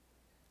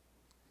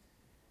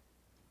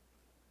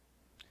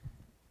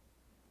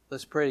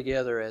Let's pray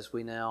together as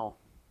we now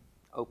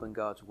open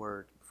God's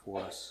Word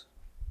before us.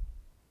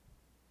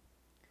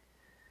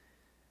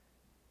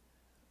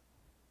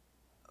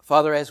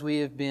 Father, as we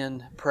have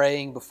been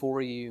praying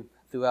before You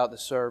throughout the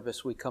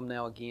service, we come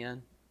now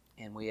again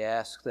and we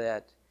ask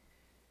that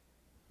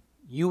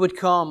You would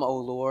come, O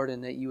Lord,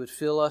 and that You would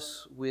fill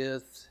us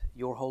with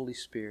Your Holy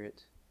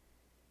Spirit,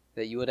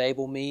 that You would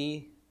enable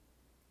me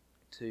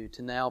to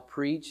now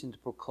preach and to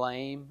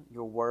proclaim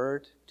Your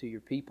Word to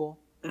Your people,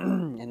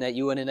 and that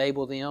You would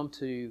enable them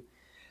to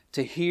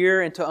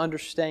hear and to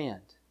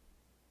understand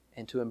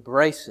and to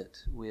embrace it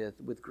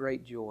with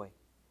great joy.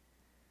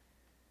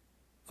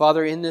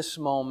 Father, in this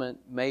moment,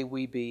 may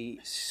we be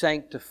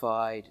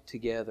sanctified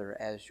together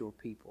as Your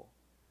people.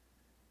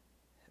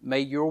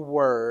 May Your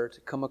Word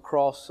come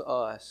across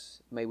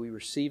us. May we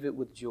receive it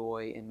with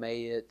joy, and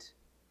may it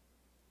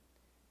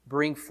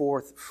bring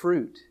forth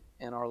fruit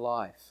in our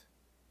life.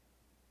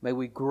 May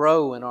we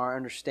grow in our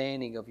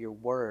understanding of Your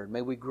Word.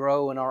 May we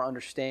grow in our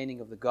understanding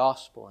of the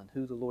gospel and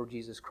who the Lord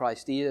Jesus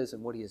Christ is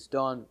and what He has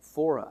done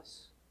for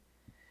us.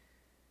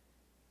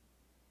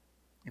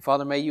 And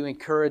Father, may You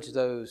encourage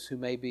those who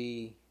may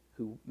be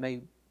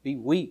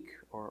weak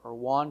or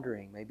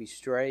wandering, may be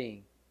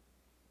straying.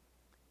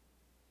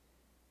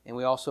 And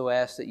we also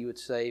ask that You would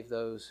save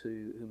those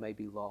who may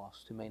be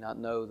lost, who may not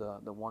know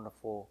the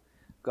wonderful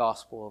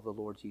gospel of the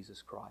Lord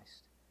Jesus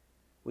Christ.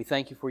 We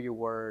thank You for Your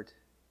Word.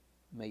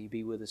 May You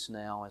be with us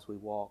now as we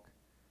walk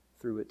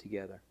through it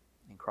together.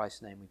 In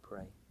Christ's name we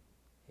pray.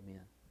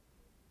 Amen.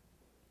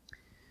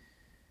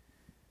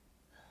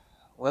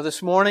 Well,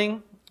 this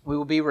morning we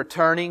will be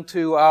returning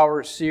to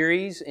our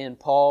series in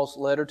Paul's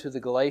letter to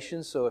the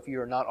Galatians. So if you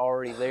are not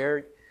already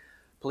there,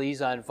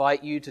 please, I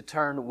invite you to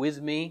turn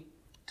with me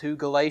to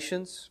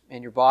Galatians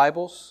in your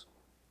Bibles.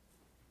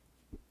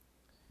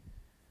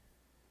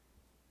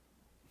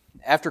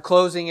 After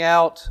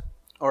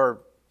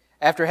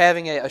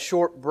having a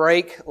short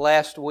break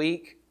last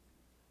week,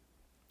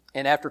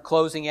 and after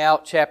closing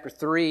out chapter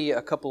 3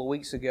 a couple of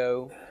weeks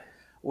ago,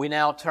 we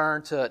now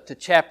turn to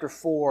chapter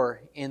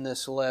 4 in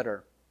this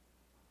letter.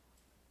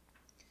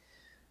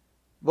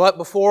 But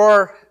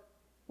before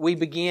we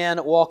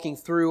begin walking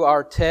through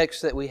our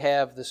text that we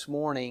have this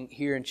morning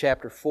here in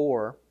chapter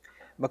 4,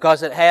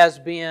 because it has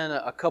been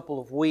a couple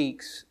of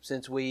weeks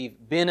since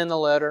we've been in the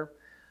letter,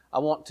 I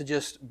want to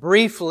just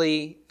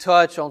briefly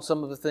touch on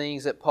some of the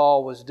things that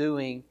Paul was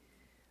doing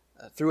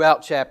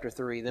throughout chapter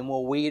 3. Then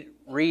we'll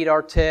read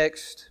our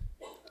text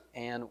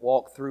and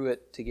walk through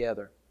it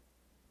together.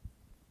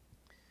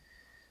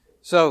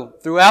 So,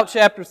 throughout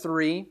chapter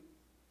 3,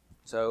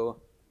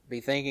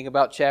 be thinking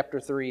about chapter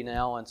 3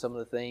 now and some of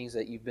the things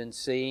that you've been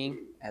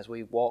seeing as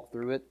we walk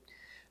through it.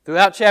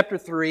 Throughout chapter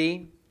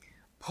 3,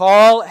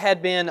 Paul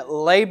had been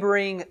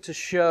laboring to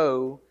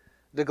show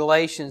the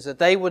Galatians that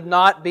they would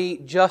not be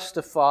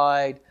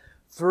justified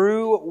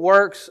through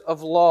works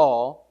of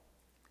law,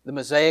 the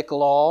Mosaic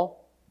law,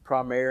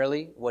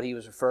 primarily what he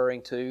was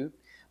referring to,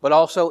 but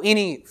also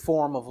any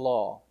form of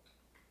law.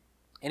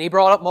 And he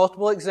brought up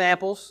multiple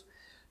examples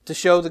to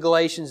show the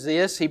Galatians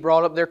this. He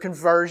brought up their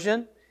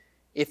conversion,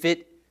 if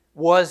it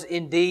was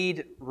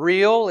indeed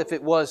real, if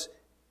it was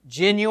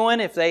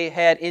genuine, if they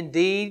had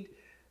indeed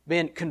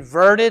been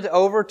converted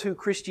over to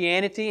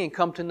Christianity and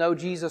come to know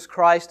Jesus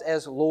Christ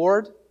as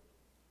Lord.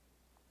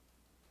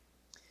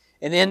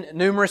 And then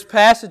numerous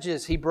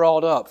passages he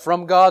brought up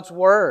from God's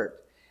Word,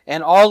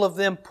 and all of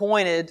them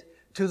pointed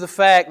to the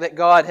fact that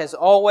God has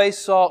always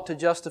sought to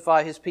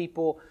justify His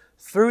people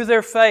through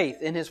their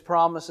faith in His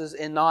promises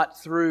and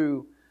not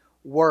through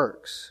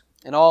works.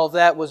 And all of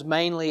that was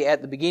mainly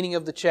at the beginning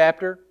of the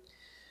chapter.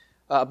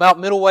 About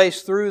middle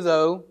ways through,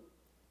 though,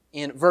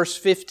 in verse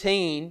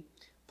 15,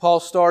 Paul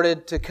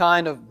started to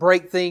kind of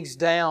break things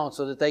down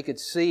so that they could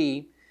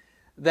see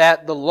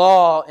that the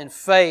law and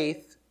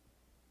faith,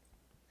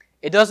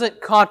 it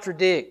doesn't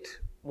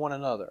contradict one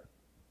another.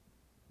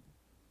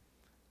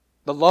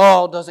 The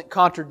law doesn't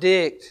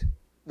contradict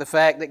the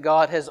fact that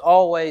God has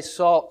always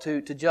sought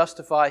to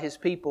justify His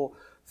people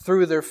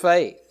through their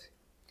faith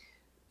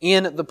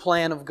in the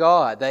plan of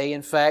God. They,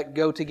 in fact,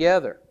 go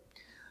together.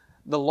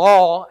 The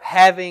law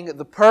having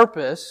the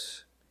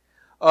purpose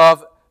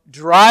of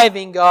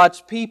driving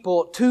God's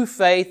people to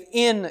faith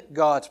in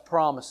God's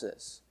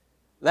promises.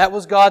 That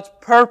was God's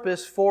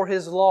purpose for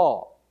His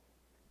law.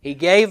 He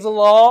gave the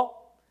law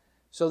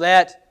so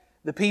that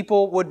the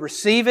people would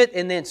receive it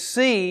and then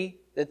see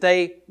that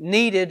they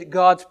needed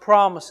God's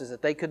promises,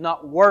 that they could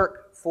not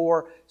work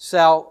for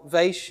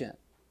salvation.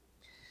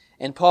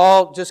 And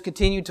Paul just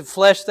continued to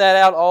flesh that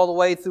out all the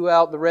way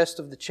throughout the rest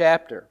of the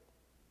chapter.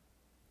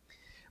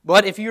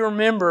 But if you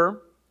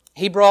remember,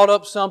 he brought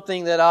up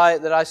something that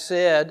I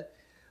said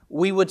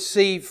we would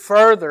see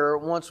further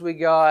once we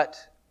got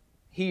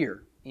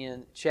here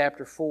in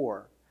chapter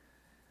 4.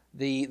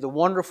 The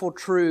wonderful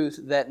truth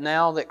that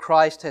now that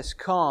Christ has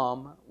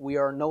come, we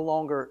are no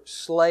longer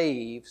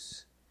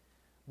slaves,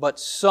 but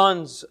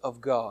sons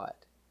of God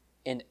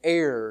and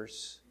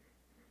heirs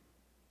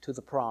to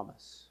the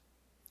promise.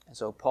 And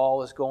so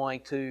Paul is going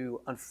to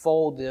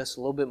unfold this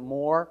a little bit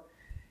more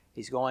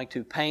He's going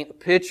to paint a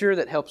picture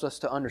that helps us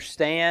to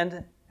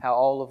understand how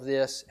all of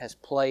this has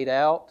played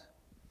out.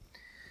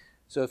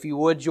 So if you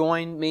would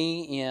join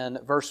me in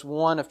verse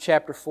 1 of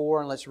chapter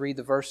 4, and let's read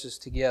the verses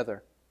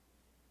together.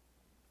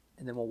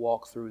 And then we'll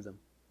walk through them.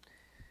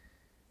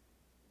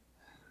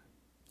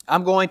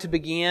 I'm going to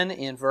begin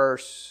in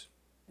verse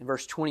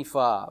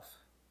 25.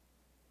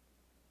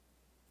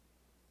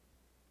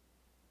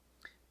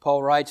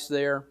 Paul writes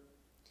there,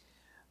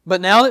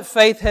 "But now that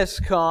faith has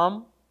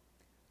come,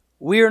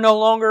 we are no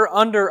longer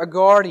under a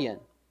guardian.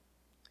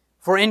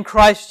 For in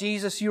Christ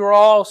Jesus you are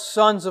all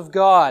sons of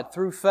God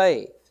through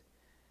faith.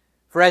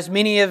 For as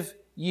many of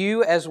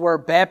you as were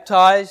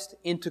baptized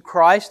into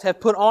Christ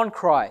have put on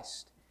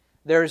Christ.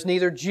 There is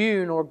neither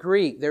Jew nor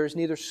Greek, there is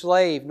neither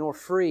slave nor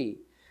free.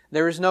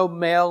 There is no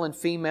male and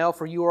female,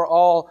 for you are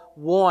all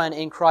one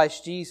in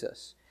Christ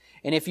Jesus.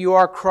 And if you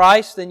are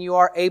Christ, then you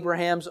are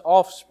Abraham's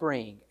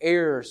offspring,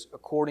 heirs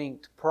according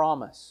to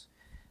promise."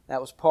 That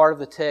was part of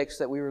the text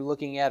that we were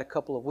looking at a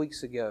couple of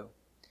weeks ago.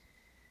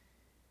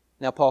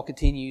 Now Paul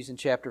continues in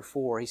chapter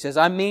 4. He says,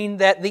 "I mean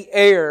that the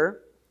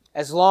heir,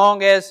 as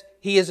long as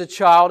he is a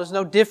child, is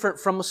no different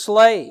from a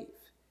slave,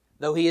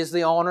 though he is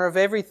the owner of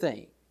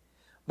everything.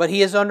 But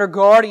he is under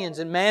guardians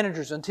and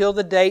managers until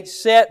the date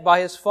set by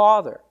his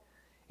father.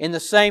 In the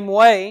same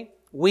way,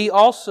 we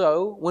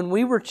also, when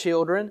we were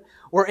children,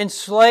 were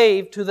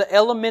enslaved to the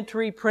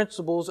elementary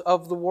principles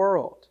of the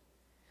world.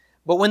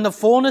 But when the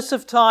fullness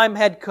of time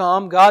had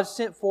come, God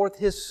sent forth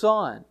His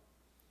Son,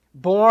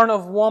 born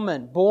of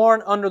woman,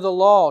 born under the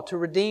law, to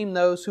redeem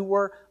those who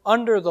were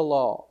under the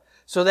law,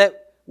 so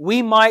that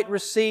we might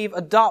receive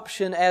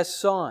adoption as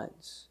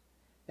sons.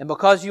 And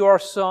because you are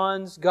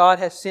sons, God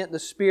has sent the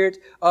Spirit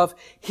of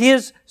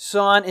His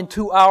Son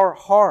into our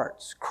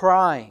hearts,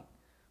 crying,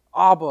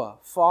 'Abba,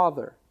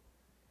 Father.'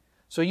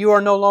 So you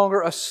are no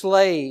longer a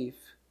slave,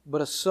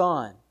 but a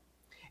son.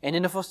 And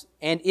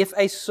if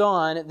a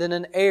son, then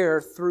an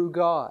heir through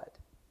God.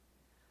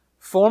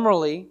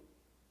 Formerly,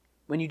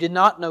 when you did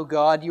not know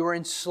God, you were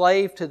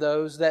enslaved to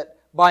those that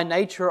by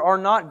nature are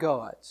not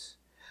God's.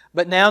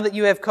 But now that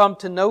you have come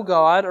to know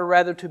God, or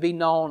rather to be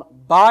known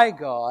by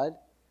God,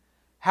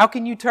 how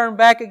can you turn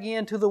back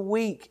again to the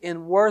weak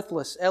and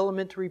worthless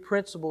elementary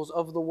principles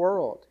of the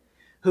world,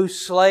 whose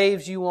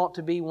slaves you want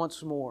to be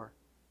once more?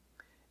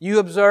 You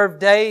observe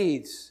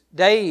days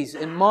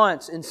and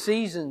months and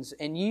seasons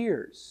and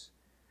years.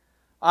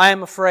 I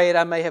am afraid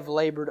I may have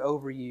labored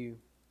over you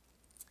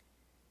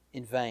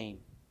in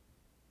vain."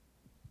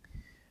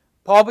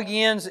 Paul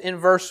begins in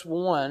verse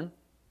 1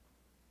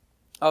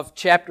 of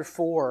chapter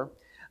 4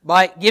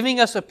 by giving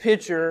us a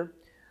picture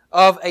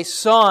of a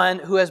son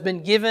who has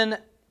been given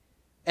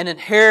an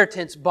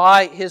inheritance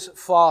by his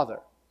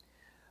father.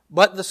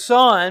 But the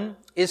son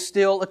is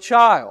still a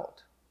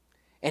child,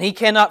 and he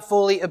cannot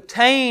fully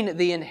obtain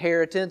the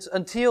inheritance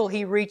until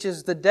he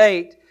reaches the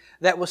date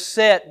that was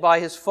set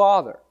by his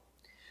father,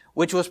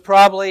 which was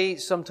probably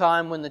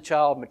sometime when the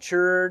child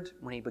matured,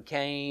 when he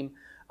became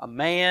a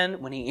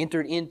man, when he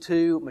entered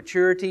into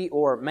maturity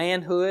or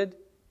manhood.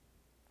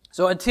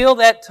 So until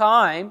that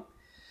time,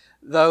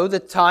 though, the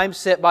time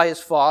set by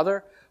his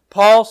father,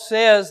 Paul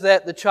says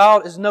that the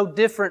child is no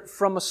different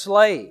from a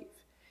slave,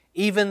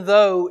 even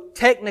though,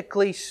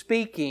 technically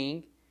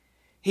speaking,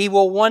 he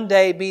will one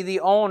day be the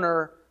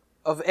owner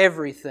of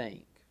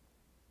everything.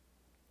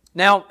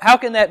 Now, how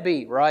can that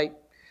be, right?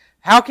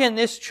 How can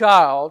this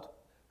child,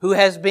 who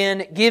has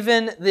been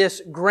given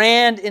this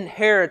grand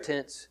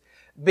inheritance,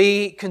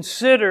 be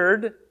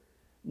considered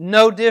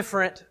no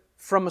different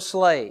from a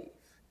slave?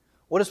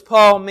 What does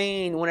Paul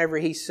mean whenever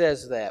he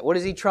says that? What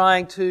is he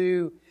trying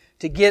to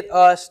get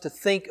us to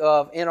think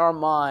of in our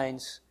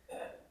minds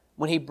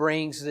when he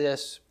brings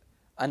this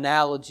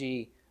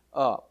analogy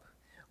up?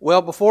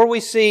 Well, before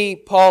we see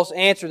Paul's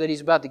answer that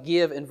he's about to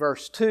give in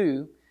verse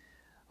 2,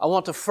 I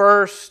want to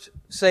first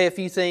say a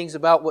few things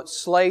about what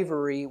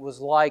slavery was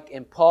like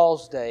in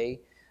Paul's day,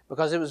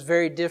 because it was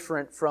very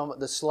different from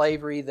the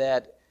slavery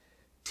that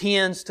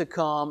tends to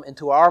come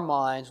into our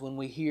minds when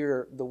we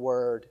hear the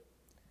word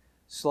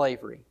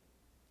slavery.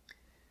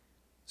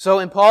 So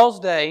in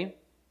Paul's day,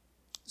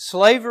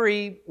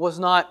 slavery was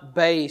not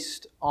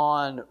based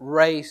on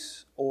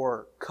race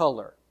or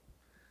color,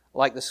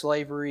 like the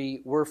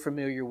slavery we're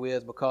familiar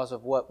with because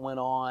of what went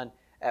on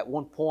at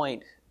one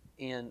point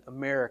in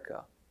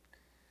America.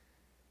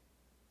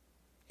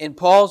 In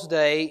Paul's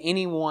day,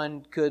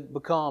 anyone could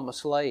become a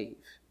slave.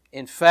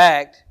 In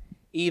fact,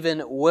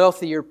 even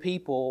wealthier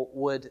people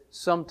would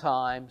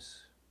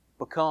sometimes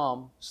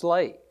become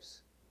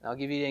slaves. I'll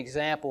give you an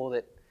example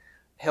that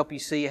help you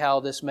see how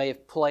this may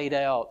have played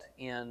out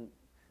in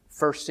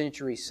first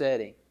century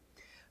setting.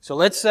 So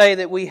let's say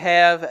that we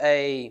have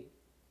a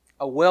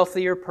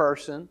wealthier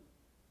person,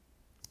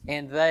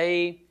 and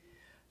they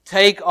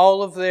take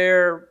all of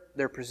their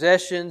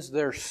possessions,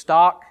 their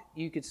stock,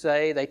 you could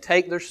say. They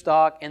take their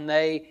stock and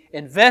they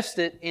invest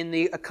it in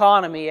the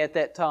economy at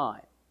that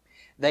time.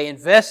 They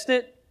invest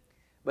it,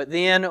 but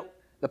then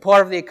the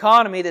part of the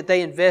economy that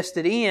they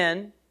invested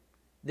in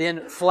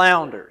then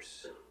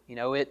flounders.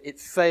 It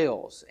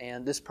fails,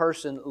 and this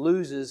person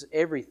loses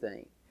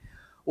everything.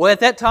 Well, at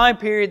that time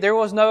period, there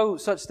was no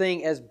such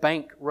thing as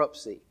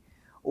bankruptcy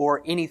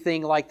or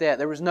anything like that.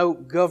 There was no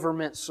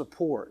government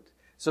support.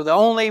 So the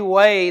only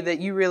way that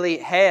you really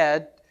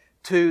had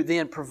to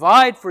then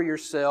provide for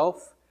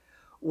yourself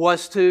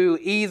was to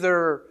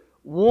either,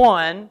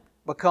 one,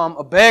 become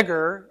a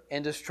beggar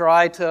and just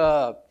try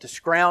to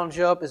scrounge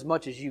up as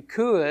much as you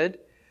could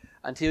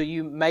until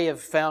you may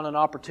have found an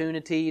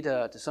opportunity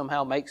to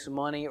somehow make some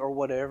money or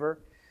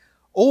whatever.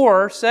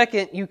 Or,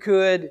 second, you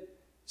could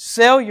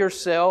sell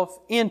yourself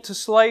into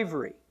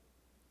slavery.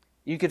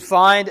 You could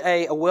find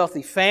a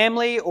wealthy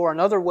family or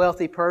another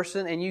wealthy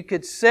person, and you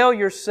could sell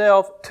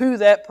yourself to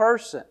that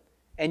person,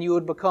 and you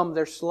would become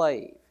their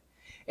slave.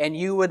 And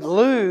you would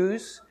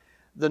lose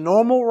the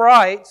normal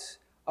rights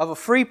of a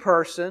free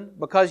person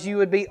because you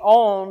would be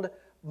owned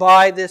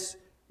by this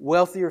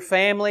wealthier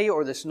family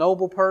or this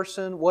noble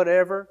person,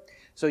 whatever.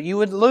 So you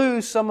would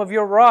lose some of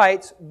your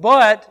rights,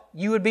 but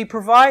you would be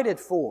provided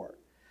for.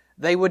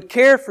 They would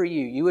care for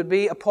you. You would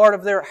be a part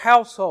of their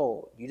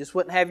household. You just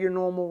wouldn't have your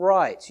normal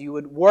rights. You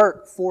would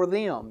work for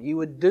them. You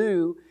would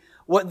do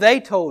what they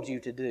told you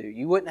to do.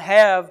 You wouldn't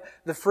have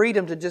the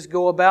freedom to just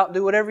go about and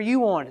do whatever you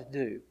wanted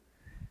to do.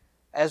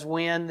 As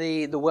when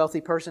the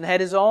wealthy person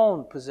had his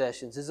own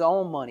possessions, his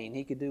own money, and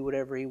he could do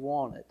whatever he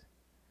wanted.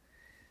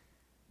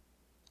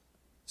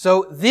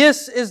 So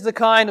this is the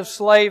kind of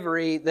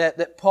slavery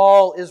that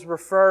Paul is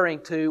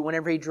referring to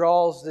whenever he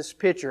draws this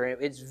picture.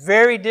 It's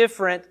very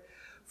different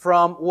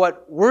from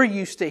what we're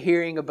used to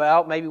hearing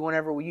about, maybe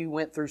whenever you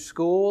went through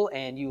school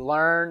and you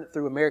learned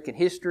through American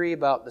history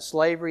about the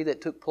slavery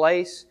that took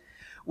place,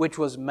 which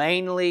was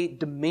mainly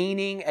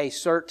demeaning a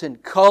certain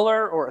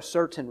color or a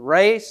certain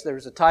race. There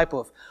was a type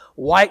of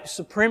white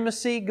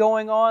supremacy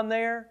going on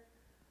there.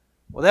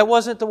 Well, that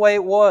wasn't the way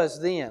it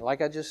was then.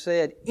 Like I just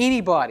said,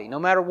 anybody, no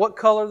matter what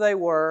color they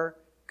were,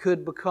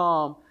 could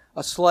become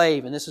a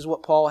slave. And this is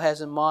what Paul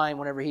has in mind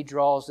whenever he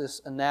draws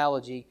this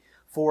analogy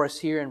for us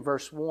here in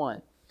verse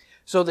 1.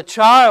 So the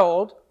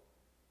child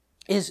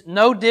is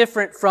no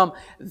different from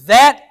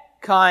that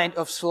kind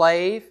of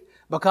slave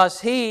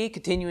because he,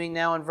 continuing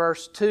now in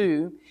verse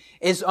 2,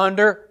 is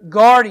under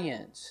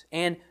guardians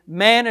and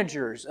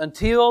managers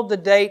until the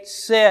date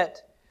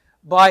set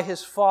by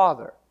his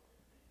father.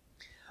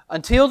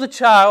 Until the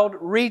child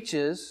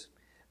reaches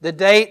the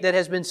date that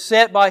has been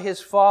set by his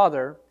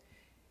father,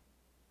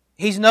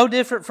 he's no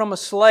different from a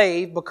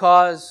slave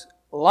because,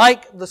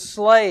 like the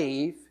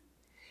slave,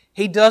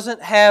 he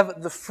doesn't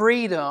have the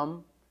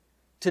freedom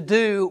to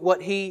do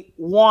what he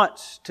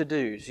wants to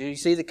do. So you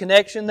see the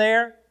connection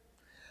there?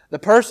 The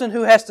person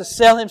who has to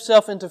sell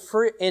himself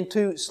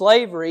into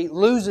slavery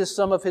loses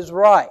some of his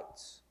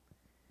rights.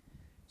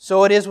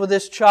 So it is with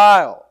this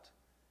child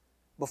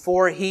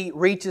before he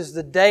reaches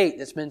the date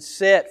that's been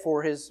set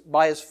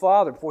by his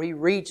father, before he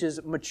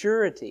reaches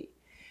maturity.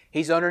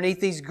 He's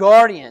underneath these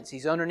guardians.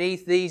 He's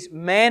underneath these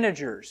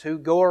managers who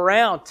go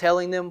around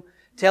telling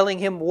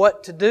him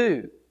what to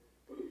do.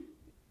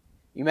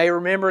 You may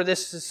remember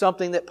this is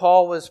something that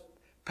Paul was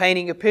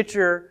painting a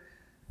picture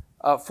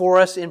for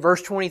us in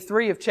verse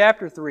 23 of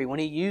chapter 3 when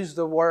he used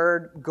the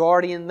word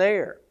guardian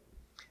there.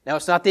 Now,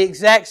 it's not the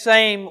exact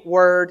same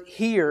word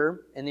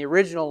here in the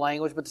original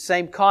language, but the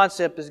same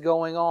concept is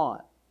going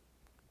on.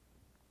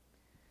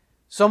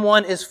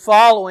 Someone is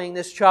following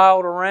this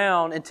child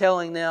around and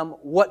telling them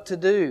what to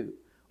do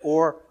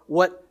or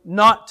what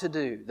not to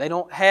do. They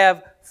don't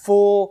have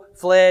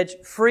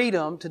full-fledged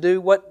freedom to do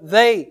what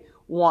they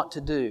want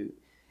to do.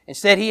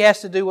 Instead, he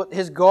has to do what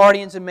his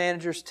guardians and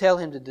managers tell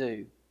him to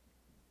do.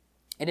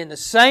 And in the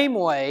same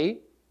way,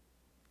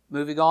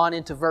 moving on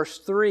into verse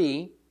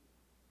 3,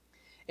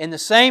 in the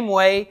same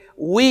way,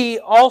 we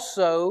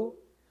also,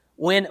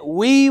 when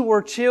we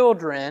were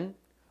children,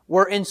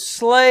 were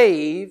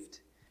enslaved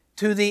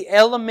to the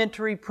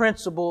elementary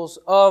principles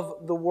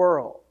of the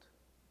world.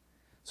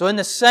 So in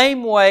the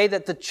same way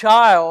that the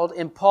child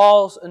in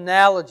Paul's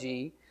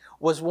analogy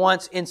was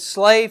once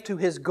enslaved to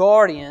his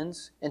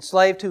guardians,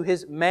 enslaved to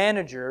his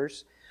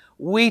managers,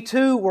 we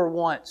too were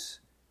once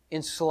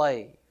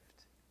enslaved.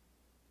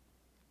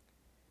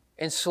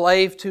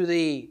 Enslaved to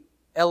the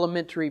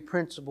elementary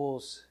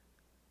principles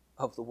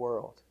of the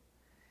world.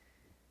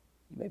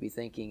 You may be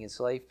thinking,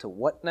 enslaved to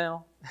what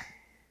now?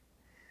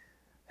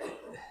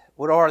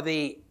 What are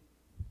the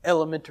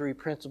elementary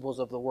principles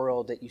of the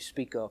world that you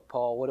speak of,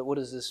 Paul? What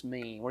does this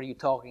mean? What are you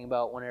talking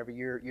about whenever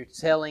you're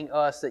telling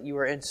us that you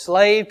are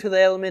enslaved to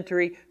the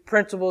elementary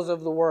principles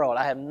of the world?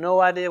 I have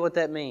no idea what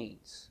that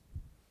means.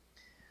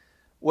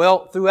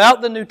 Well,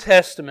 throughout the New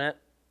Testament,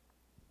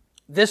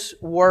 this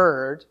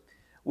word,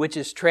 which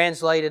is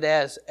translated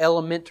as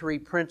elementary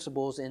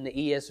principles in the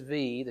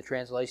ESV, the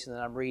translation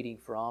that I'm reading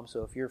from.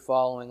 So if you're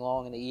following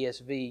along in the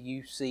ESV,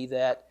 you see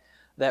that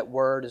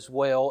word as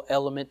well,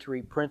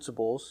 elementary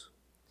principles.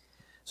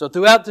 So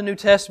throughout the New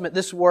Testament,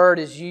 this word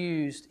is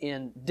used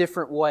in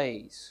different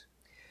ways.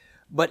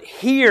 But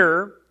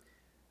here,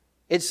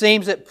 it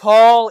seems that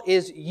Paul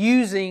is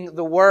using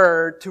the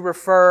word to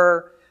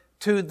refer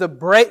to the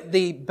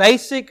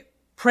basic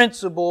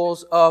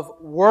principles of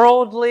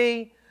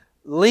worldly,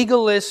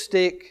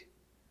 legalistic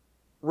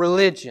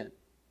religion.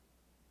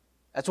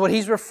 That's what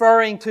he's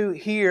referring to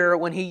here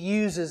when he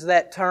uses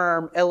that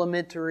term,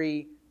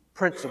 elementary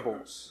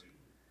principles.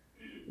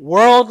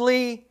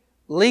 Worldly,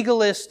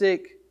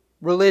 legalistic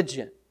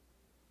religion.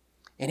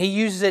 And he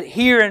uses it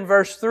here in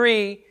verse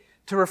 3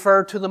 to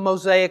refer to the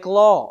Mosaic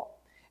Law.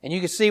 And you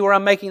can see where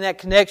I'm making that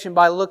connection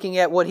by looking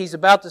at what he's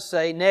about to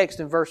say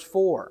next in verse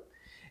 4.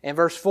 In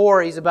verse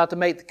 4, he's about to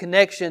make the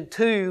connection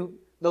to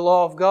the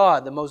law of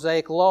God, the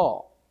Mosaic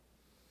Law.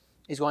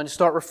 He's going to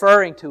start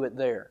referring to it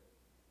there.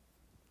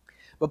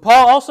 But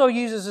Paul also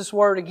uses this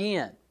word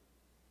again.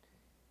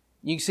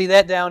 You can see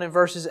that down in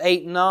verses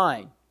 8 and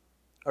 9.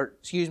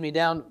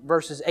 Down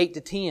verses 8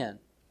 to 10.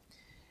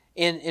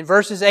 In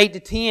verses 8 to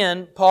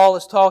 10, Paul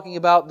is talking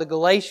about the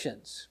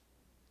Galatians.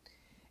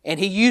 And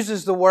he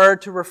uses the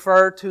word to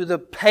refer to the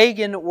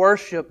pagan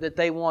worship that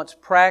they once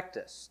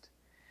practiced.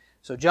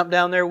 So jump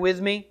down there with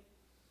me.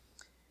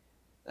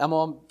 I'm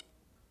going to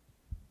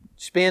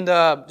spend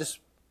just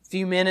a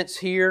few minutes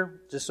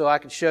here just so I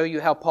can show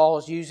you how Paul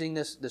is using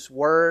this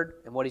word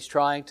and what he's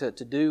trying to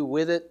do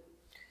with it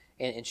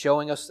and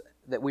showing us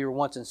that we were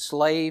once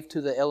enslaved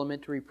to the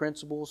elementary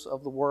principles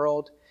of the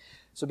world.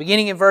 So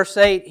beginning in verse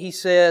 8, he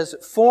says,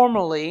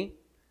 "Formerly,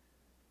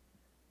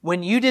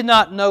 when you did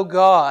not know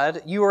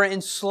God, you were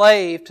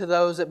enslaved to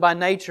those that by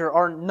nature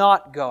are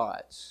not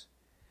gods.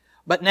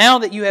 But now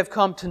that you have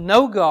come to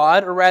know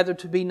God, or rather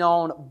to be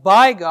known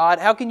by God,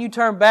 how can you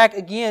turn back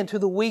again to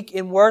the weak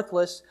and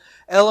worthless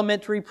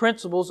elementary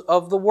principles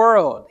of the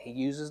world?" He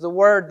uses the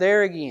word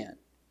there again.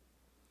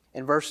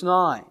 In verse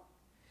 9,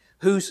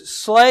 "Whose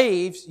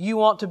slaves you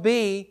want to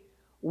be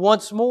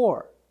once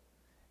more.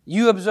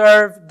 You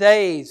observe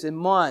days and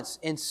months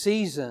and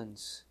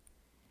seasons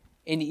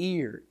and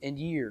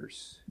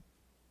years."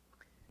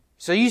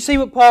 So you see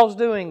what Paul's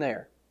doing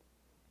there.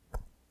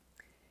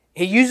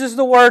 He uses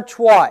the word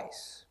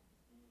twice.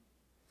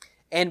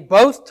 And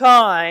both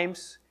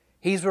times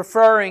he's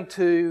referring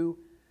to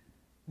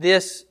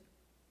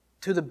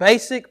the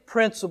basic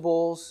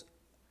principles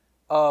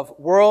of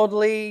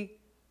worldly,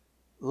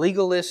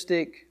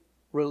 legalistic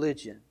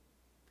religion.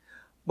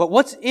 But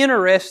what's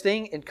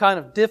interesting and kind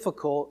of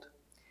difficult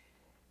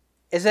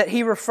is that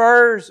he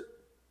refers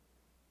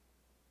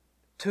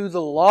to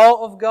the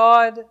law of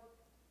God,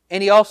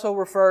 and he also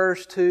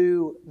refers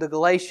to the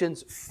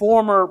Galatians'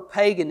 former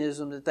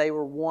paganism that they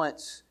were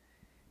once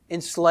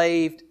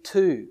enslaved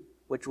to,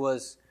 which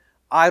was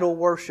idol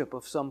worship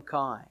of some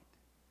kind.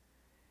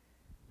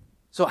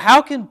 So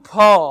how can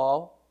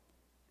Paul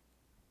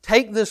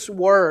take this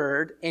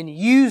word and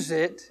use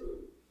it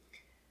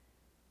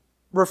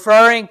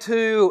referring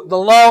to the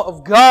law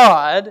of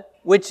God,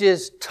 which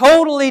is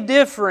totally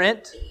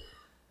different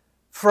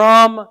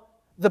from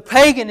the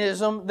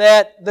paganism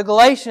that the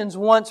Galatians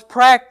once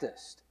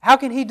practiced? How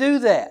can he do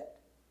that?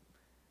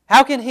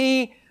 How can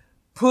he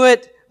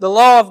put the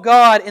law of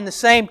God in the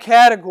same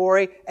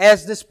category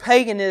as this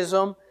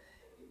paganism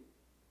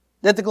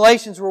that the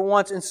Galatians were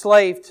once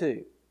enslaved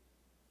to?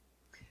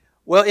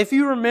 Well, if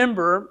you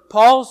remember,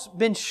 Paul's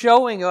been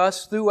showing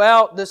us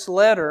throughout this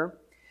letter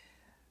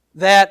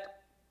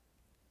that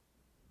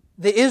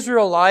the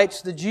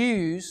Israelites, the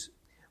Jews,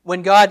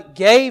 when God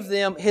gave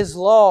them His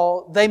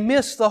law, they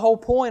missed the whole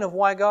point of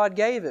why God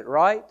gave it,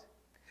 right?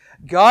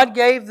 God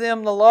gave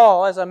them the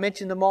law, as I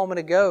mentioned a moment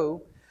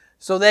ago,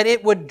 so that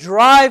it would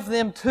drive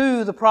them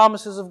to the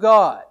promises of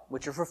God,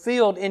 which are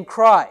fulfilled in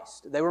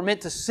Christ. They were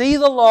meant to see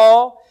the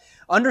law,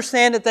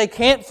 understand that they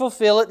can't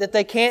fulfill it, that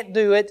they can't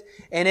do it,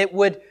 and it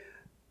would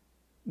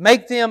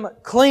make them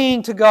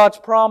cling to God's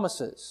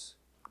promises.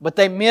 But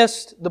they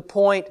missed the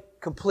point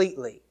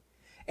completely.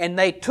 And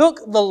they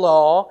took the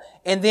law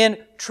and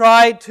then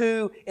tried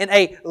to, in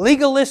a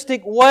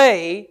legalistic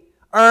way,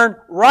 earn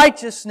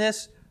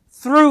righteousness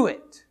through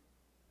it,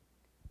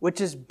 which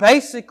is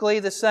basically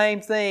the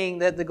same thing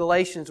that the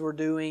Galatians were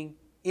doing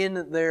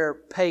in their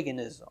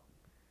paganism.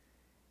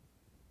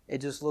 It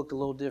just looked a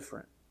little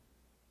different.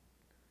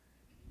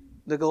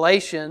 The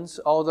Galatians,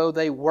 although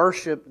they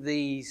worshiped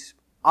these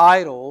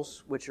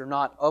idols, which are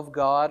not of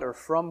God or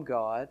from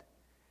God,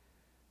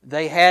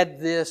 they had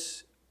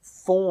this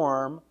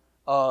form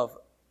of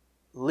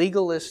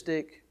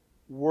legalistic,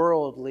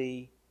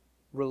 worldly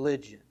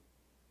religion.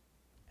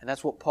 And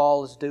that's what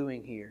Paul is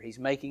doing here. He's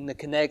making the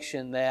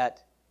connection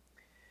that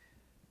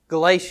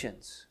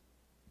Galatians,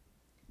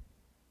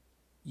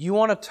 you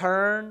want to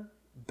turn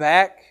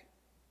back,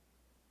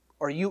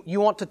 or you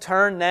want to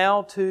turn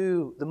now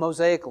to the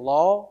Mosaic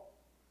Law?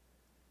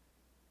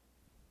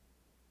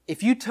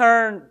 If you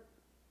turn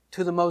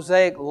to the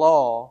Mosaic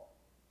Law,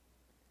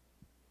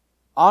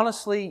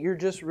 honestly, you're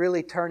just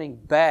really turning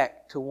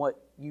back to what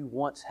you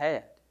once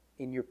had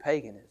in your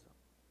paganism.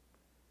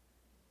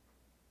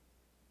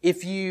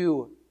 If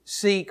you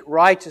seek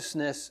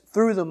righteousness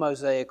through the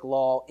Mosaic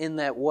Law in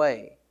that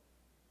way,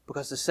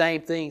 because the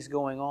same thing's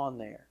going on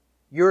there.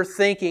 You're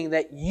thinking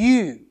that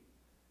you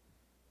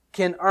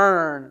can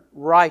earn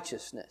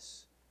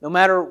righteousness, no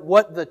matter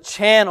what the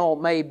channel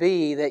may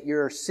be that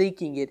you're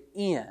seeking it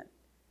in.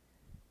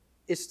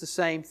 it's the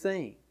same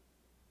thing.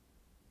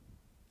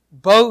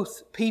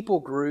 Both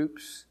people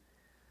groups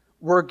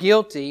are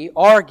guilty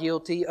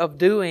of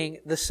doing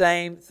the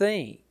same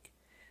thing.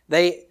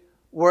 They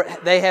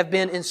have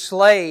been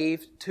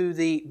enslaved to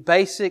the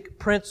basic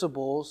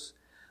principles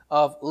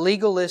of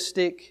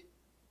legalistic,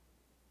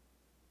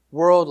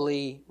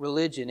 worldly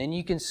religion. And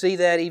you can see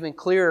that even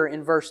clearer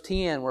in verse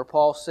 10 where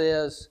Paul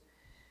says,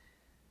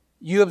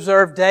 you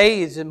observe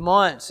days and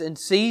months and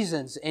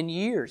seasons and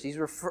years. He's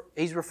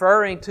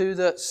referring to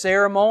the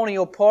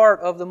ceremonial part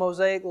of the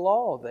Mosaic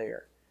Law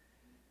there.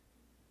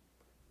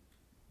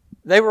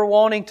 They were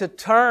wanting to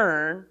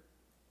turn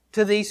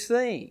to these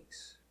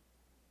things,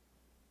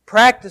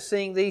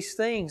 practicing these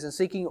things and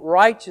seeking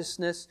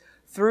righteousness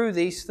through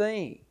these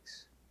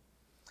things.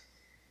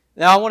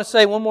 Now I want to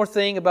say one more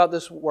thing about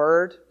this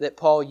word that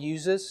Paul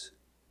uses,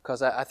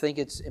 because I think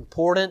it's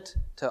important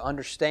to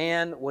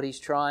understand what he's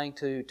trying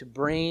to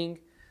bring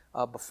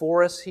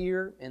before us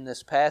here in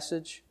this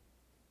passage.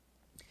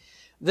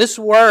 This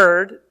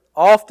word,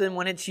 often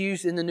when it's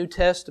used in the New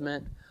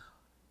Testament,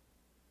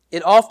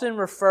 it often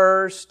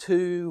refers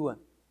to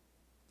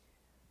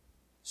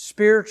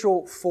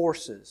spiritual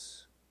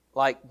forces,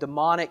 like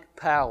demonic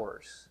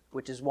powers,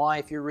 which is why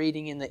if you're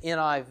reading in the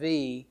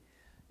NIV,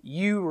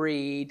 you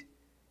read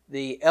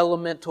the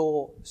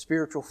elemental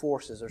spiritual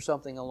forces or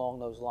something along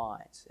those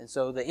lines. And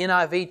so the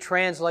NIV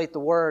translate the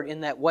word in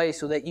that way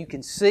so that you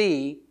can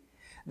see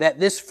that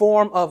this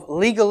form of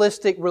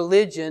legalistic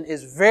religion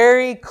is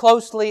very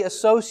closely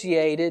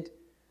associated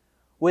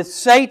with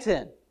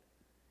Satan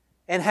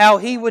and how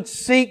he would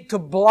seek to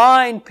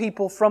blind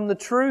people from the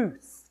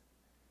truth.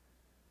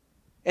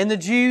 And the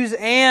Jews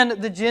and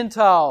the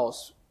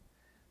Gentiles,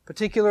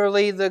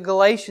 particularly the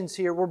Galatians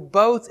here, were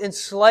both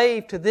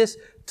enslaved to this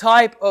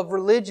type of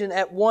religion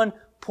at one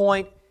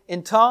point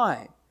in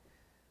time.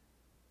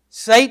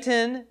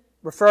 Satan,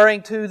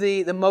 referring to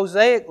the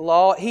Mosaic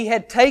Law, he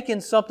had taken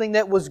something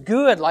that was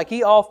good, like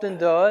he often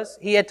does.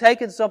 He had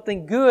taken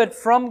something good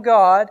from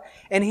God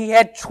and he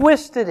had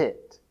twisted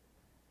it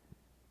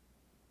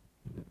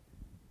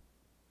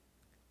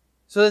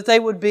so that they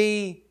would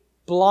be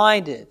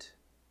blinded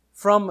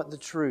from the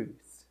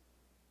truth.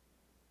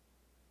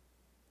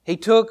 He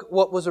took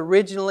what was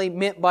originally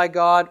meant by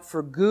God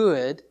for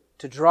good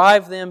to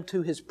drive them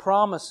to His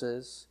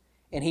promises,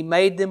 and He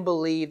made them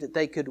believe that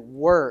they could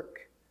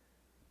work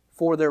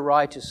for their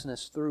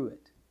righteousness through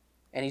it.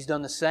 And He's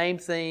done the same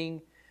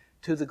thing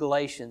to the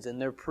Galatians in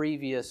their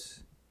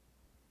previous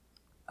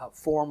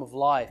form of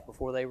life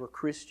before they were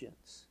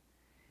Christians.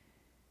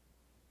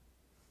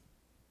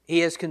 He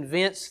has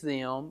convinced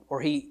them,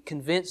 or He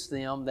convinced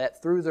them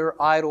that through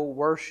their idol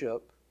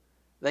worship,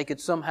 they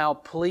could somehow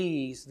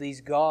please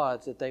these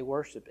gods that they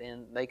worship,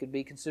 and they could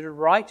be considered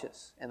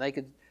righteous, and they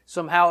could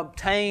somehow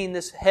obtain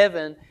this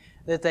heaven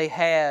that they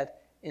had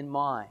in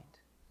mind.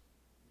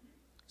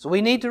 So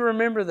we need to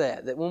remember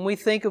that when we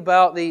think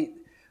about the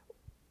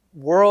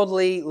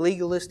worldly,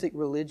 legalistic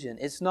religion,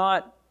 it's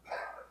not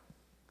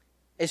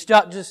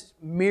just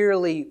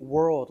merely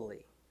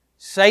worldly.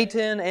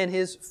 Satan and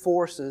his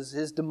forces,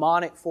 his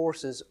demonic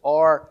forces,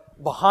 are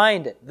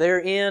behind it.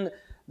 They're in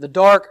the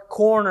dark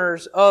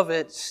corners of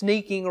it,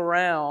 sneaking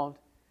around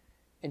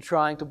and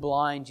trying to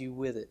blind you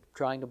with it,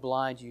 trying to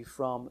blind you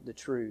from the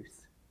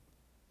truth.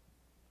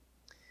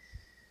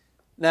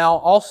 Now,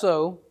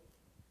 also,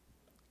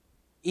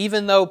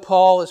 even though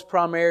Paul is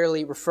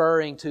primarily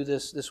referring to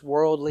this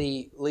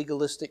worldly,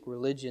 legalistic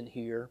religion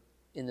here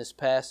in this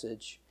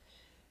passage,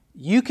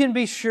 you can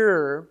be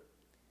sure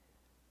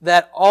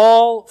that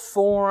all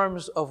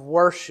forms of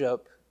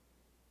worship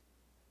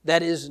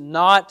that is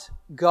not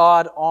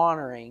God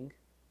honoring,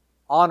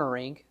 but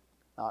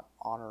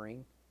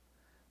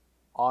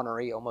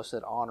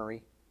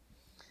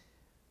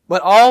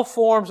all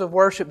forms of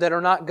worship that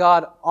are not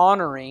God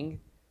honoring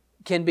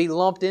can be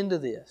lumped into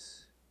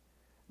this.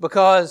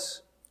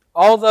 Because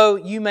although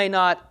you may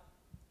not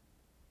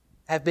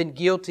have been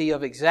guilty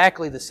of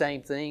exactly the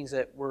same things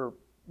that we're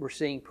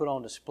seeing put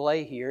on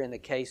display here in the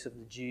case of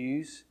the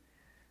Jews,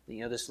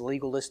 this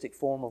legalistic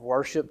form of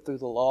worship through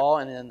the law,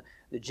 and then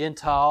the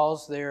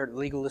Gentiles, their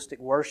legalistic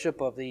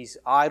worship of these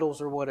idols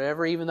or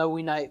whatever, even though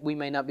we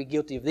may not be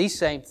guilty of these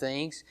same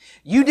things,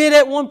 you did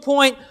at one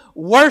point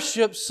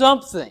worship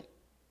something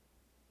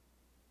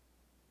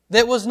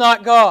that was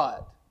not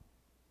God.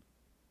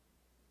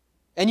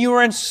 And you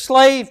were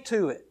enslaved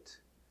to it,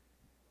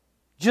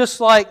 just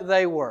like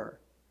they were.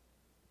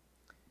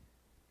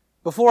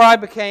 Before I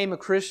became a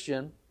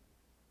Christian,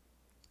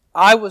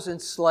 I was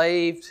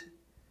enslaved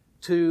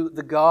to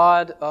the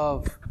god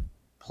of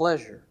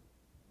pleasure.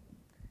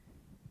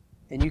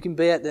 And you can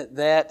bet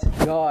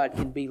that god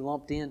can be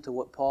lumped into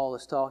what Paul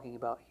is talking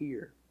about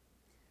here.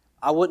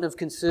 I wouldn't have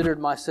considered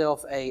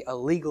myself a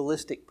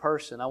legalistic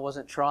person. I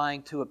wasn't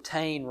trying to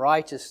obtain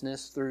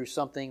righteousness through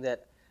something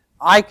that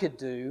I could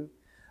do.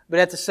 But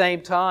at the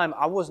same time,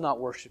 I was not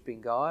worshiping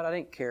God. I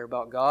didn't care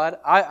about God.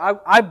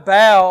 I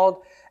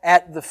bowed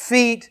at the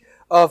feet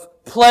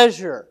of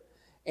pleasure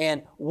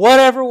and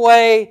whatever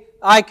way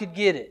I could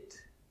get it.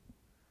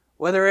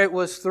 Whether it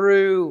was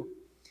through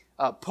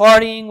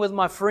partying with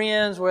my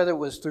friends, whether it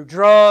was through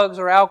drugs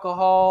or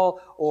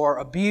alcohol or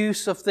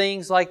abuse of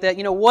things like that.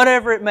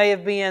 Whatever it may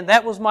have been,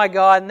 that was my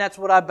God, and that's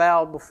what I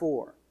bowed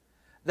before.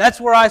 That's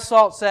where I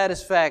sought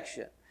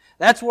satisfaction.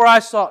 That's where I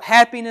sought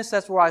happiness.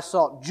 That's where I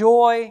sought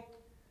joy.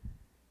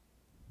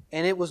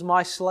 And it was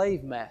my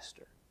slave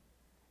master.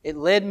 It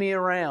led me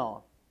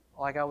around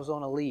like I was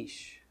on a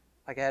leash,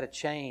 like I had a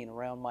chain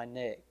around my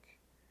neck.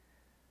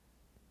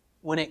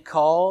 When it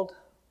called,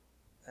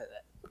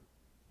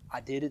 I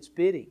did its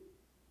bidding.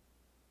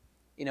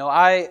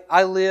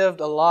 I lived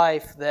a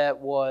life that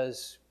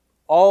was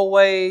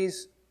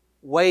always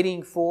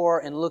waiting for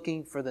and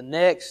looking for the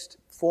next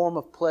form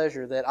of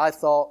pleasure that I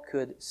thought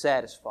could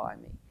satisfy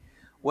me.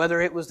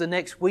 Whether it was the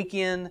next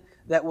weekend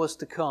that was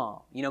to come.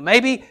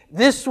 Maybe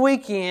this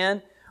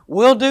weekend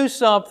we'll do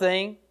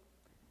something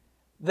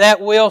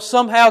that will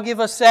somehow give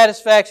us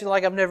satisfaction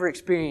like I've never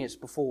experienced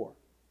before.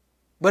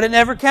 But it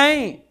never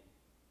came.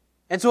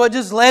 And so it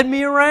just led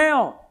me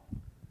around.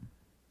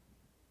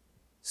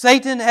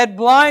 Satan had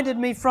blinded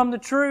me from the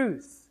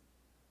truth.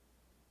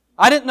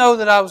 I didn't know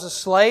that I was a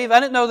slave. I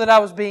didn't know that I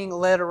was being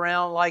led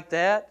around like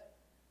that.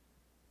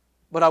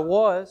 But I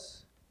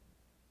was.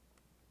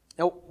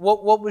 Now,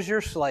 what was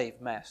your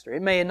slave master?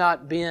 It may have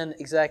not been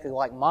exactly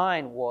like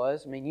mine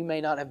was. You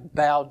may not have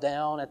bowed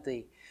down at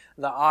the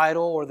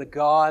idol or the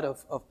god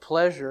of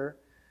pleasure.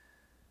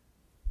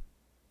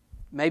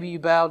 Maybe you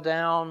bowed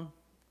down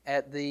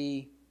at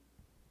the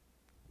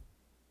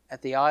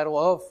idol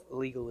of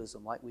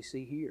legalism like we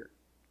see here.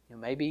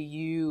 Maybe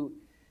you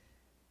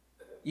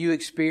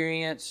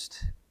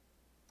experienced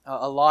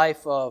a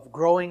life of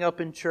growing up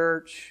in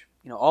church,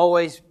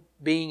 always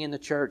being in the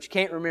church.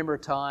 Can't remember a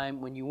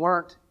time when you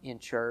weren't in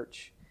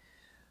church.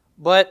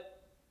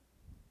 But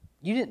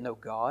you didn't know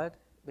God.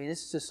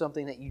 This is just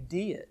something that you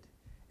did.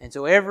 And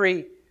so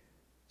every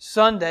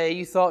Sunday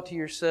you thought to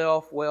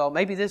yourself, well,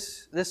 maybe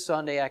this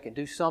Sunday I can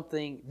do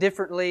something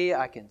differently.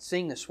 I can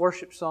sing this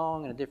worship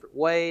song in a different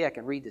way. I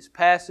can read this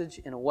passage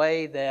in a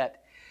way that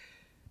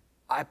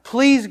I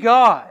please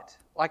God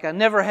like I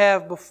never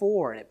have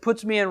before. And it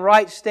puts me in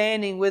right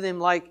standing with Him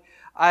like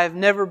I've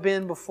never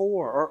been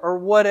before, or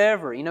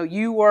whatever.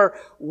 You were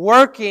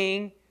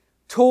working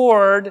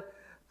toward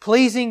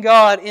pleasing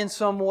God in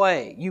some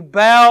way. You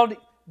bowed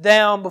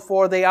down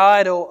before the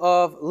idol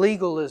of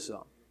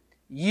legalism.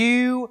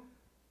 You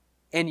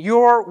and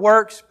your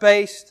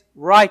works-based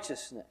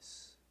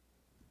righteousness.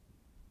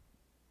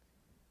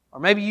 Or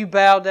maybe you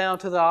bowed down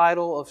to the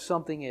idol of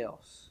something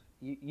else.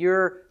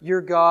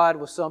 Your God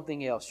was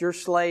something else. Your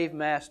slave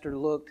master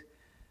looked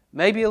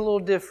maybe a little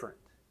different.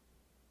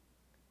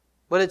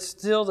 But it's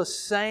still the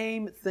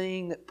same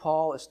thing that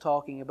Paul is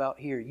talking about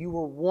here. You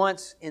were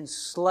once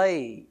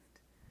enslaved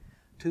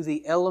to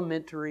the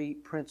elementary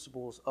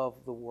principles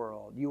of the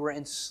world. You were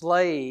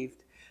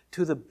enslaved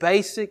to the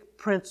basic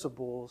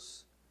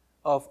principles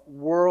of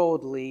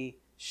worldly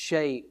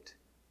shaped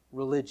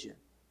religion.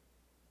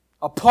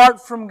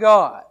 Apart from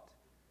God,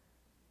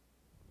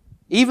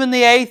 even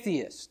the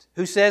atheist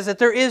who says that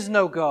there is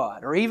no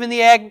God, or even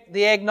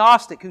the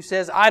agnostic who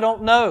says, I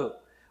don't know,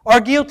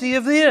 are guilty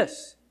of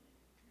this.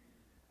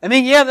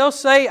 They'll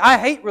say, I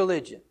hate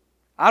religion.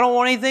 I don't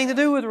want anything to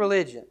do with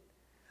religion.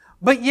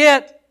 But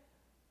yet,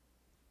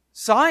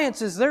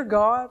 science is their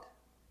God.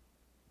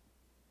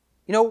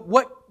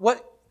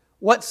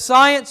 What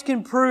science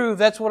can prove,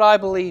 that's what I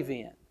believe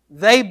in.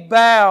 They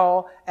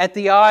bow at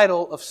the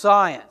idol of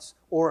science,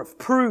 or of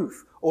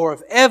proof, or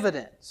of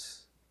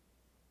evidence.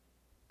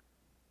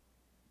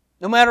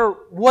 No matter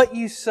what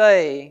you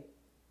say,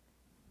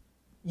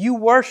 you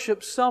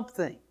worship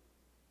something.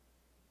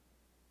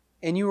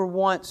 And you were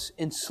once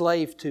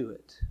enslaved to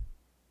it.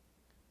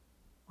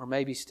 Or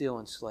maybe still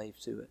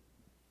enslaved to it.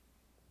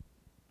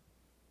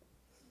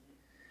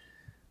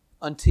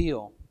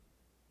 Until.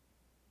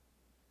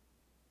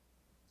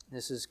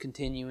 This is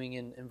continuing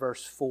in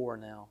verse 4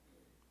 now.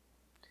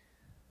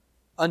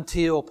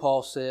 Until,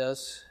 Paul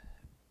says,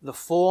 the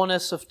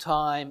fullness of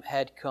time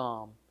had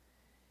come,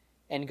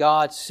 and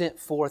God sent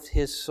forth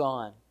His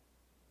Son,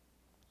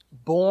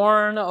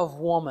 born of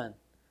woman,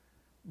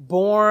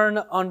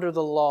 born under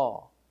the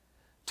law,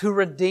 to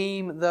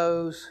redeem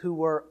those who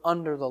were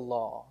under the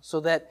law, so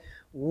that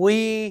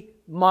we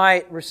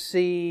might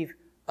receive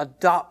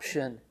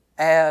adoption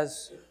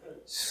as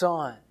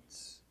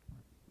sons.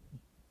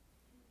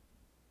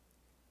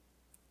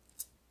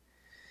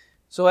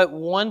 So at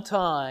one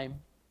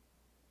time,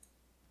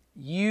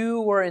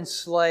 you were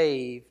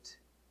enslaved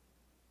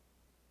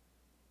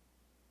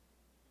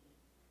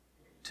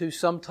to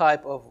some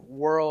type of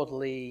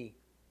worldly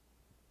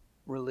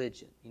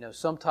religion.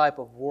 Some type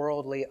of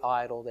worldly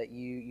idol that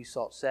you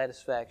sought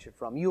satisfaction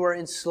from. You were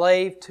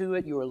enslaved to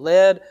it. You were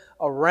led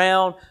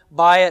around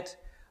by it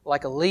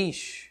like a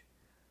leash,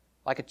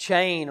 like a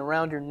chain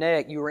around your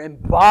neck. You were in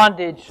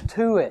bondage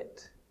to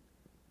it.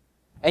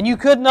 And you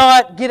could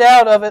not get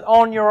out of it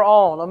on your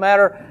own, no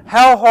matter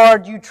how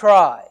hard you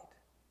tried.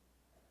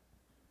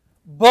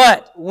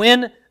 But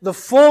when the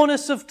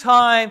fullness of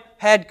time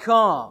had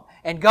come,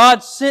 and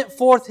God sent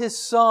forth His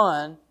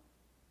Son,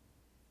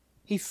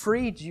 He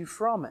freed you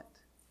from it.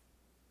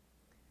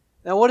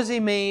 Now what does he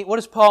mean? What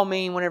does Paul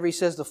mean whenever he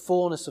says the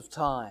fullness of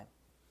time?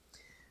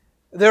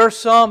 There are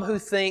some who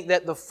think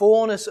that the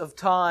fullness of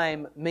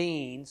time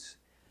means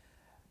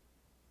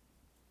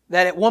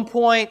that at one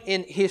point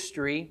in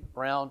history,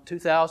 around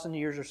 2,000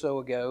 years or so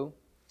ago,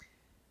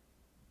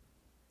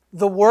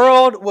 the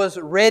world was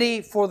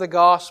ready for the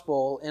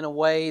gospel in a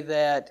way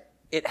that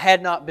it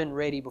had not been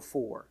ready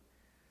before.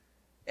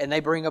 And they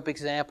bring up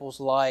examples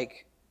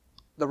like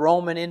the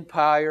Roman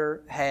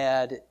Empire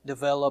had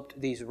developed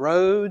these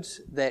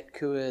roads that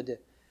could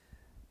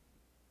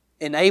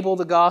enable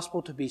the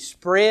gospel to be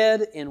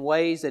spread in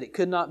ways that it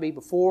could not be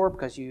before,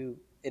 because it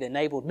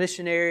enabled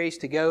missionaries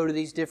to go to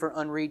these different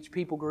unreached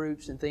people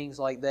groups and things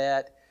like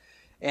that.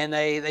 And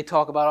they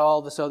talk about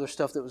all this other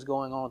stuff that was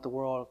going on with the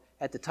world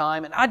at the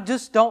time. And I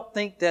just don't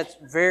think that's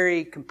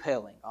very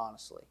compelling,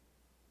 honestly.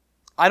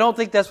 I don't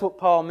think that's what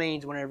Paul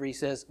means whenever he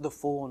says the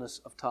fullness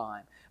of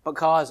time.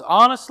 Because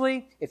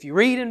honestly, if you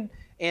read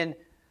in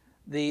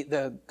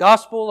the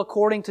Gospel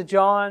according to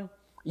John,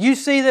 you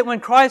see that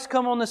when Christ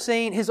come on the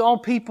scene, His own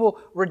people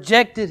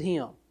rejected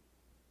Him.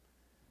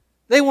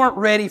 They weren't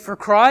ready for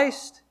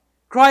Christ.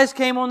 Christ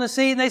came on the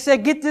scene and they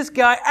said, "Get this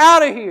guy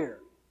out of here.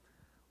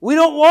 We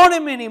don't want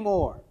Him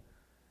anymore.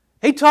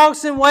 He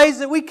talks in ways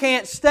that we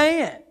can't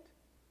stand.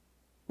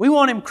 We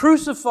want Him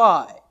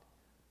crucified."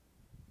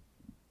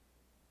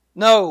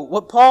 No,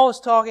 what Paul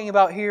is talking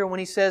about here when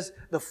he says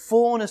the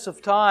fullness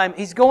of time,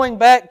 he's going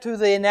back to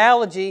the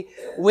analogy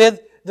with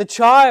the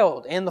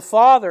child and the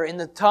father in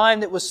the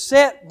time that was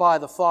set by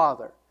the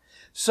Father.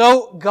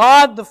 So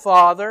God the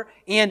Father,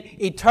 in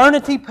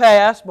eternity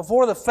past,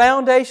 before the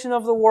foundation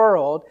of the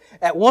world,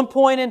 at one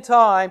point in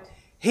time,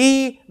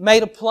 He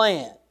made a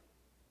plan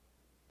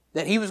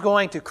that He was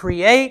going to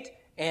create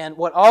and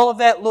what all of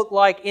that looked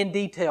like in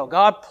detail.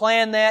 God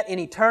planned that in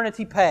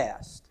eternity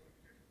past.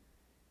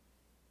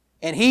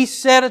 And He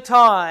set a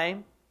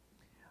time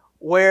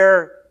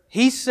where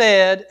He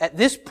said, at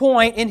this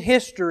point in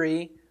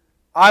history,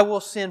 "I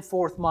will send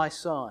forth My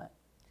Son."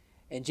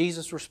 And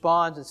Jesus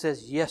responds and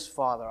says, "Yes,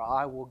 Father,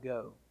 I will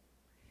go."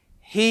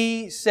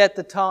 He set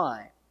the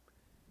time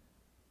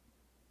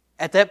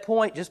at that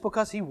point just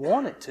because He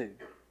wanted to.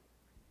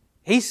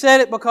 He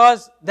said it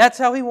because that's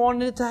how He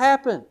wanted it to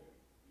happen.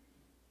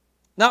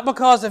 Not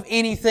because of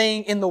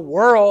anything in the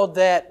world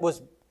that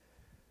was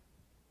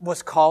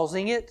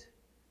causing it.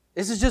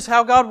 This is just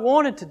how God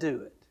wanted to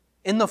do it.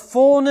 In the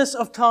fullness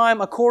of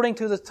time, according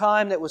to the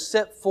time that was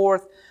set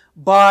forth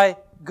by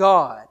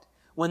God.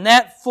 When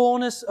that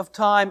fullness of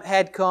time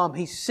had come,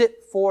 He sent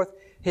forth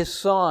His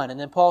Son. And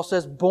then Paul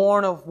says,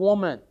 born of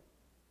woman,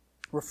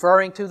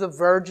 referring to the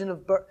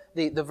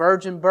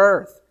virgin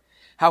birth,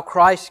 how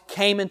Christ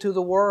came into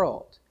the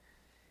world.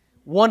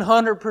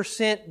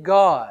 100%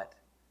 God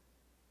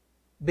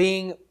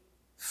being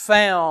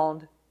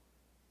found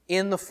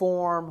in the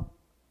form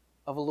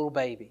of a little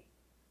baby.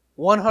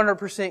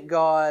 100%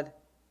 God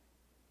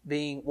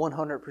being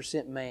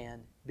 100%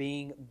 man,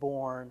 being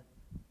born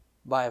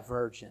by a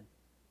virgin.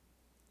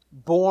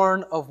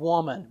 Born of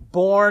woman,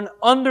 born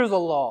under the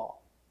law.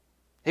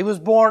 He was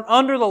born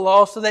under the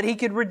law so that He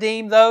could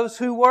redeem those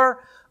who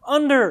were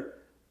under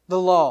the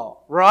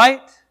law,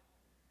 right?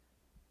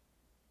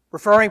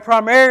 Referring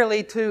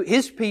primarily to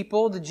His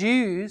people, the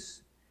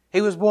Jews.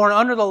 He was born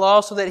under the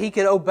law so that He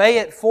could obey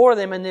it for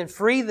them and then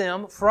free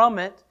them from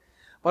it.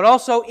 But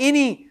also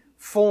any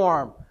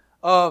form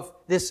of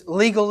this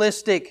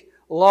legalistic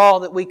law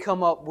that we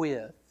come up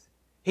with.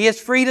 He has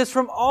freed us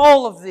from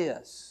all of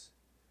this.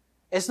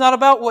 It's not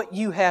about what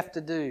you have to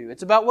do.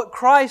 It's about what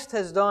Christ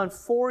has done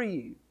for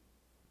you.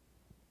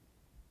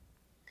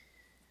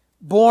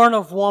 Born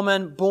of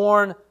woman,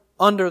 born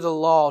under the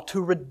law, to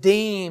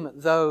redeem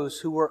those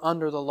who were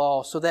under the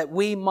law, so that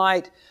we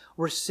might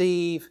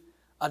receive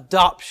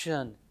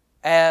adoption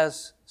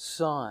as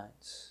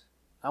sons.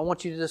 I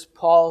want you to just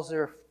pause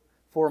there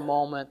for a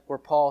moment where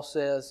Paul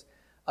says,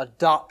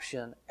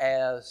 adoption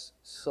as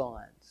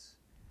sons.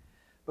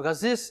 Because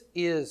this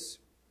is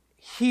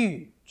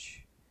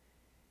huge.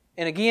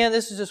 And again,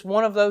 this is just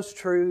one of those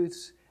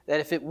truths that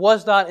if it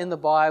was not in the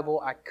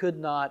Bible, I could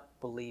not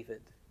believe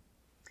it.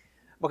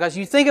 Because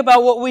you think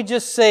about what we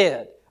just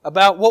said,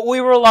 about what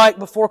we were like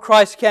before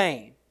Christ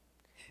came.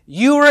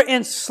 You were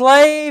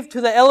enslaved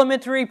to the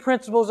elementary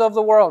principles of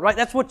the world, right?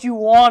 That's what you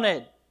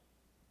wanted.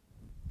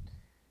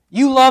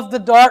 You loved the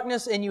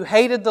darkness and you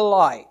hated the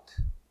light.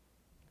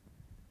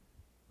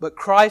 But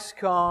Christ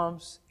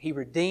comes, He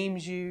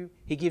redeems you,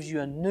 He gives you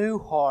a new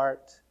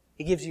heart,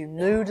 He gives you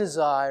new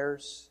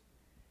desires.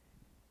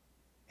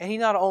 And He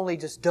not only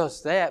just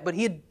does that, but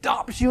He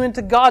adopts you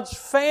into God's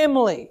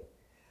family.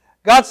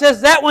 God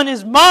says, that one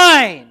is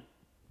mine.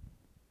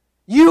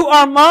 You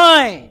are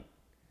mine.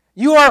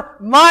 You are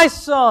my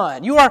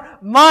son. You are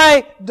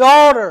my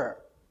daughter.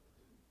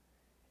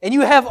 And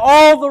you have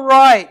all the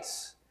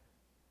rights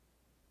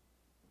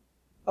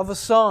of a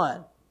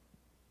son.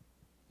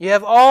 You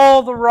have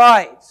all the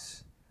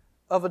rights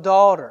of a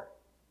daughter.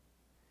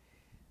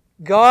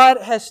 God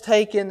has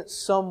taken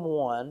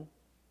someone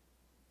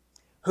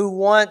who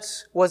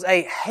once was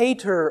a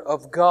hater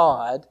of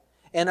God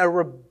and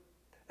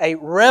a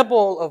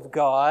rebel of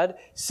God,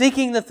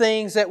 seeking the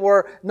things that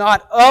were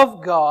not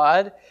of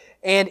God,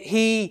 and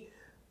He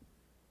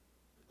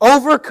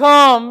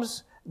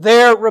overcomes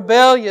their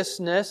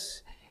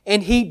rebelliousness,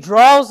 and He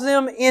draws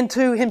them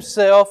into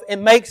Himself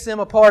and makes them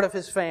a part of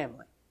His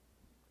family.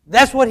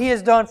 That's what He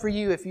has done for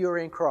you if you are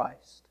in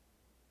Christ.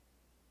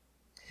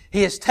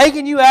 He has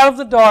taken you out of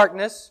the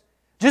darkness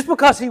just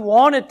because He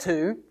wanted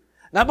to,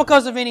 not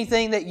because of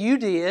anything that you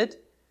did.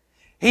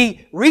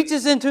 He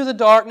reaches into the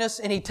darkness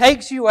and He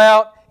takes you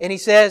out and He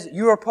says,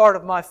 you are part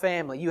of my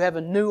family. You have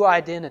a new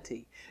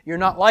identity. You're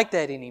not like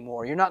that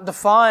anymore. You're not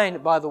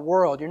defined by the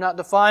world. You're not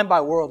defined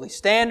by worldly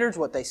standards,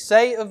 what they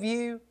say of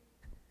you.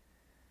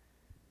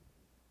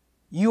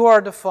 You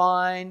are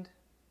defined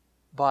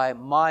by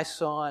my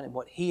Son and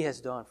what He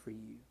has done for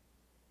you.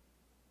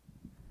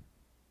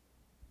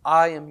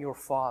 I am your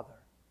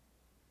Father.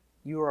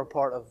 You are a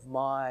part of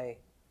my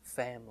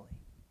family.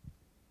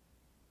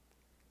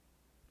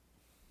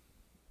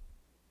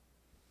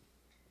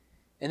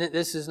 And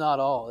this is not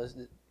all.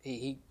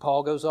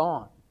 Paul goes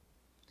on.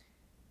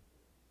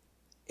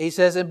 He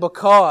says, and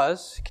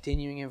because,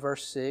 continuing in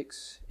verse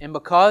 6, and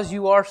because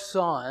you are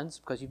sons,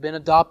 because you've been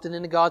adopted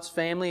into God's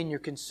family and you're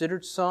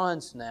considered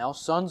sons now,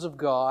 sons of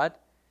God,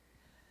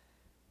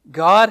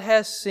 God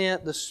has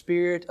sent the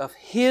Spirit of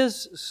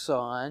His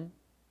Son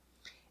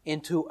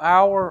into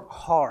our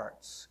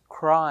hearts,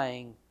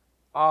 crying,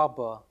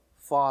 Abba,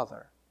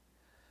 Father.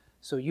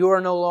 So you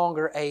are no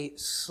longer a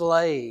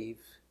slave,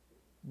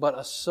 but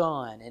a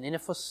son. And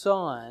if a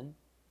son,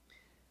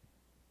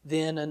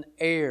 then an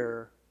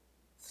heir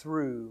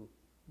through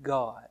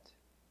God.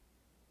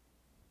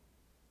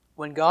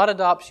 When God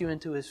adopts you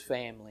into His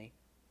family,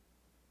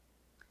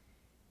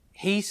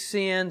 He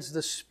sends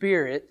the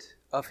Spirit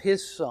of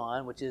His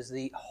Son, which is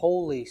the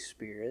Holy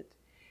Spirit.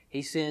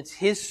 He sends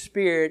His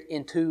Spirit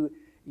into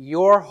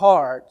your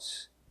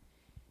hearts,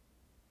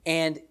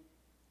 and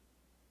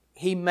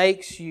He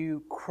makes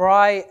you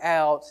cry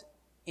out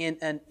in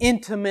an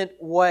intimate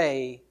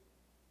way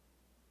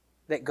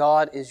that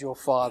God is your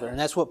Father. And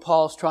that's what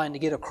Paul's trying to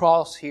get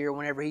across here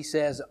whenever he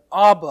says,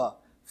 Abba,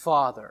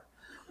 Father.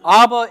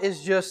 Abba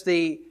is just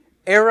the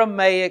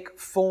Aramaic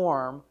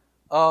form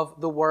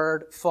of the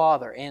word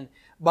Father. And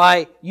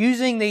by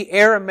using the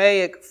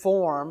Aramaic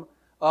form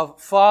of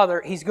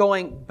Father, he's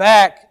going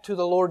back to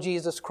the Lord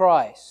Jesus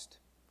Christ.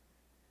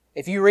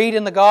 If you read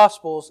in the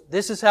Gospels,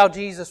 this is how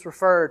Jesus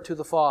referred to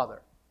the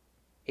Father.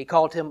 He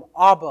called Him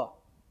Abba.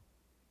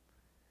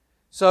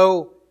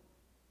 So,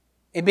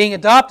 in being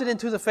adopted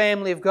into the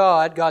family of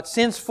God, God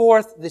sends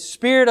forth the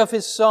Spirit of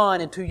His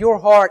Son into your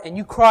heart, and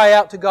you cry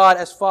out to God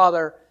as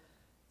Father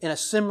in a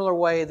similar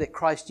way that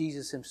Christ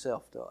Jesus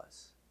Himself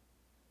does.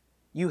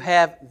 You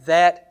have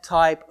that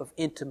type of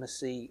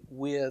intimacy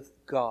with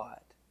God.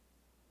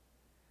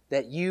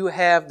 That you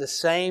have the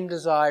same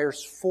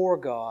desires for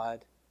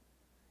God,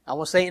 I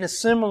will say in a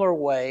similar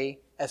way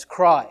as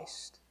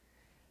Christ.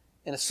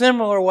 In a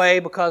similar way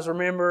because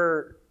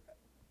remember,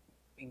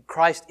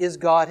 Christ is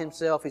God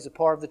Himself. He's a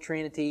part of the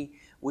Trinity.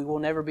 We will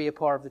never be a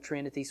part of the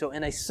Trinity. So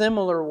in a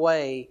similar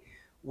way,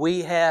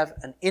 we have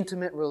an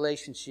intimate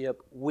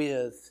relationship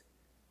with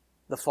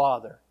the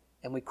Father.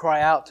 And we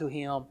cry out to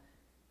Him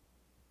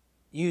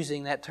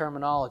using that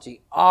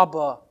terminology.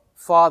 Abba,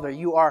 Father.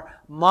 You are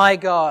my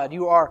God.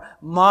 You are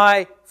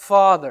my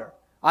Father.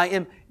 I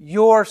am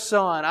your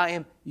son. I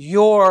am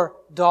your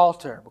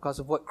daughter because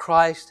of what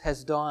Christ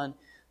has done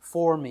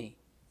for me.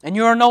 And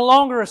you are no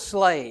longer a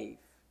slave.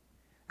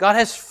 God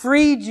has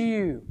freed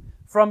you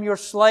from your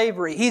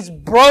slavery. He's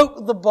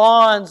broke the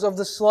bonds of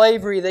the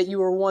slavery that you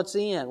were once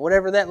in,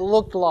 whatever that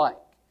looked like.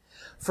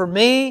 For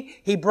me,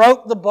 He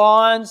broke the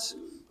bonds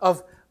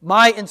of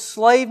my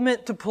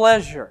enslavement to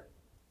pleasure.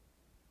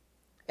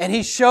 And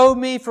He showed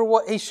me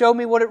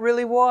what it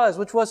really was,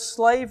 which was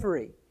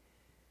slavery.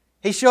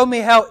 He showed me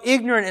how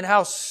ignorant and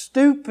how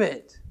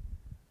stupid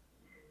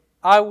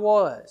I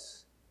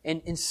was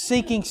in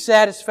seeking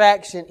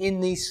satisfaction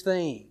in these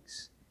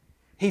things.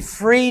 He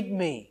freed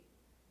me.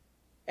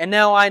 And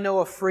now I know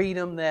a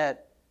freedom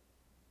that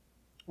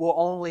will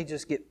only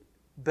just get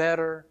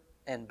better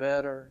and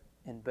better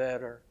and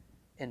better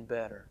and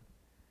better.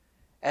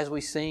 As we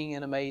sing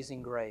in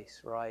Amazing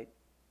Grace, right?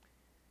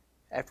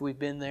 After we've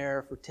been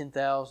there for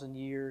 10,000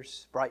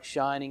 years, bright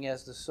shining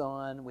as the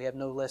sun, we have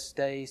no less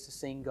days to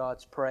sing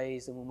God's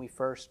praise than when we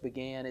first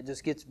began. It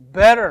just gets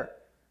better.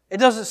 It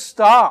doesn't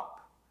stop.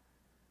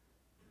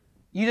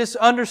 You just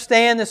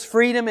understand this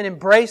freedom and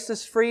embrace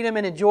this freedom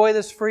and enjoy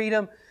this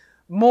freedom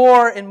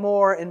more and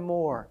more and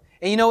more.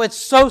 And you know, it's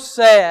so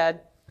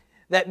sad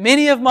that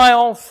many of my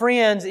own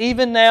friends,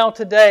 even now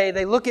today,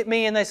 they look at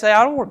me and they say,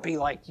 I don't want to be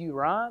like you,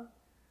 Ryan.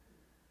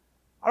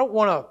 I don't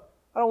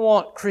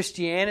want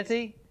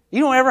Christianity.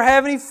 You don't ever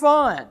have any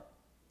fun.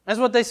 That's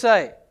what they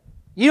say.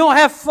 You don't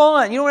have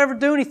fun. You don't ever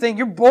do anything.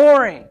 You're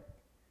boring.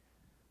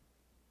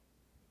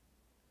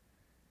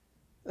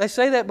 They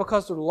say that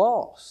because they're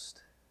lost.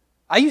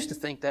 I used to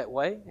think that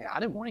way. I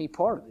didn't want any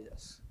part of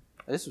this.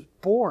 This is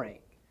boring.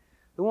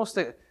 Who wants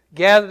to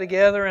gather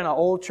together in an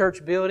old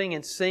church building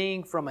and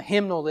sing from a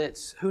hymnal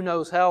that's who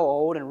knows how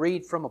old, and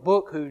read from a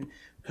book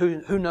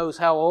who knows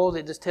how old.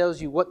 It just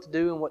tells you what to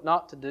do and what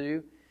not to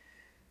do.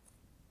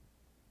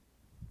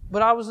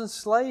 But I was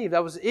enslaved.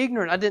 I was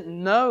ignorant. I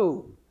didn't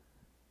know.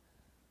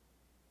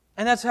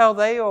 And that's how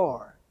they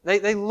are.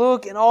 They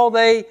look and all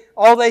they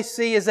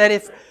see is that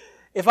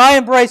if I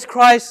embrace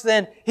Christ,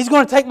 then He's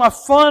going to take my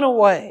fun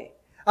away.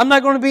 I'm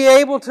not going to be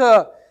able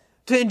to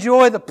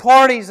enjoy the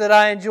parties that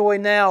I enjoy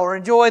now, or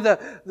enjoy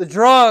the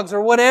drugs,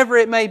 or whatever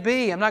it may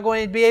be. I'm not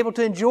going to be able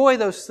to enjoy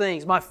those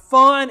things. My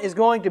fun is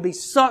going to be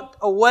sucked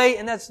away,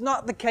 and that's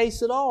not the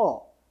case at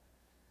all.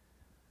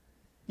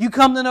 You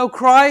come to know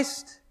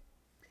Christ,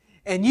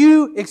 and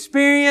you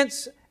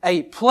experience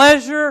a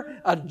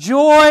pleasure, a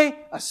joy,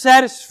 a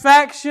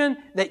satisfaction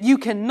that you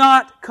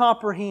cannot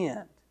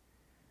comprehend.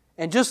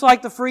 And just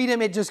like the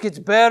freedom, it just gets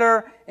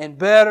better and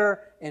better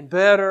and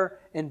better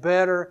and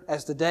better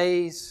as the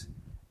days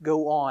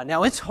go on.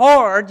 Now, it's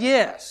hard,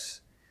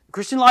 yes.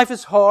 Christian life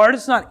is hard.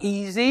 It's not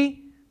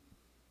easy.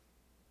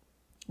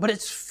 But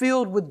it's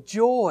filled with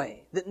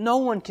joy that no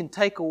one can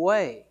take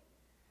away.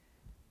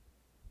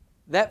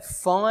 That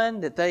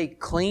fun that they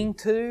cling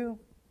to,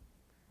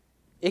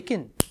 it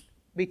can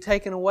be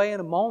taken away in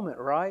a moment,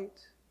 right?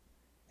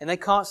 And they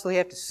constantly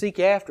have to seek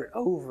after it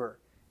over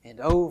and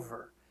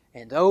over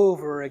and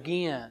over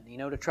again,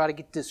 to try to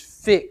get this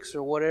fix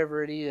or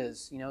whatever it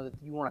is, that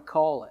you want to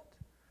call it.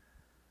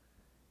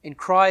 In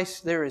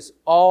Christ, there is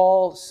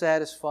all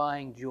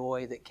satisfying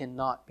joy that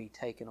cannot be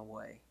taken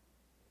away.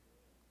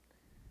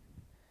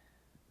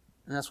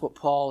 And that's what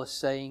Paul is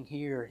saying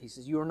here. He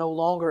says, you are no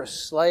longer a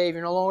slave.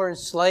 You're no longer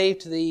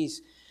enslaved to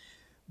these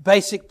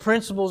basic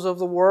principles of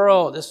the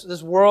world,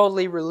 this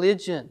worldly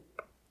religion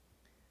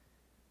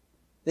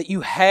that you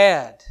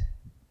had.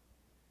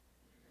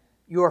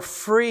 You are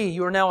free.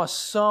 You are now a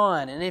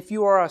son. And if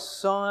you are a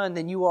son,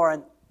 then you are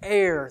an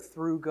heir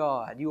through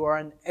God. You are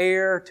an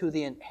heir to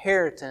the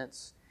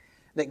inheritance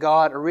that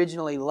God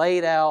originally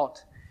laid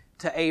out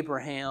to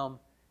Abraham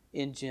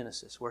in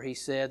Genesis, where He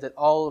said that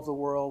all of the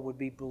world would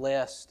be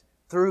blessed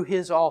through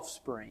His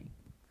offspring.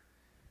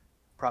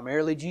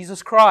 Primarily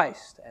Jesus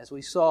Christ, as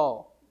we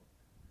saw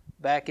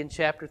back in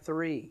chapter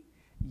 3.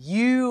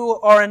 You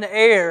are an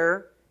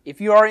heir,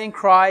 if you are in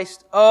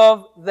Christ,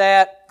 of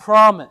that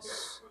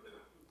promise.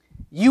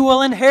 You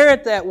will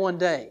inherit that one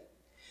day.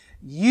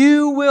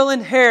 You will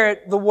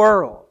inherit the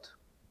world.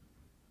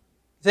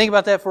 Think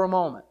about that for a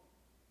moment.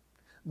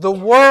 The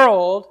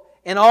world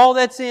and all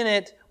that's in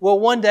it will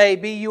one day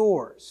be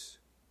yours.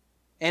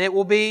 And it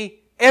will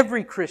be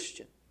every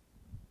Christian.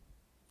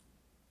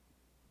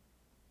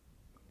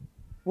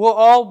 We'll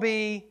all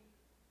be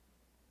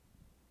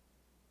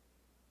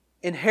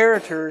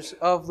inheritors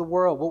of the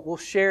world. We'll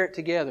share it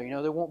together.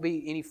 There won't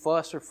be any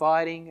fuss or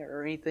fighting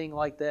or anything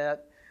like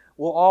that.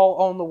 We'll all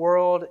own the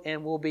world,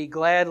 and we'll be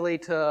gladly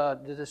to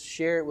just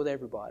share it with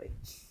everybody.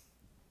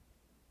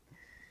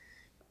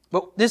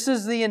 But this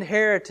is the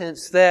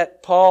inheritance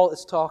that Paul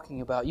is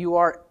talking about. You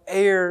are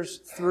heirs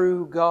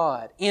through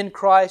God. In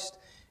Christ,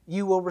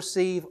 you will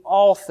receive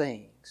all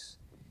things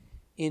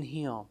in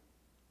Him.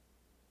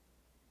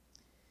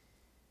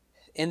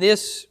 And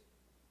this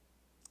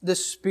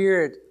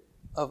Spirit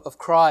of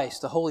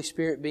Christ, the Holy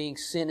Spirit being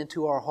sent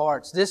into our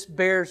hearts, this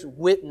bears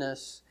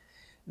witness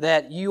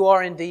that you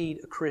are indeed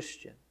a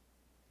Christian.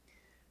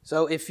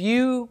 So if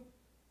you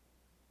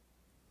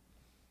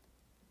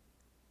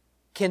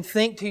can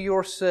think to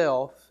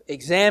yourself,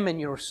 examine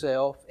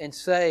yourself, and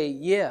say,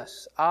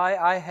 yes,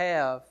 I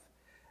have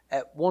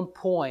at one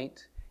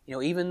point,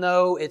 even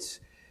though it's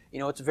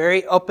a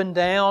very up and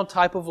down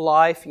type of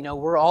life,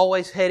 we're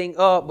always heading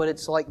up, but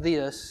it's like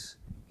this,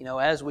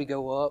 as we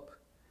go up.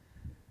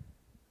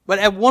 But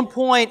at one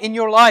point in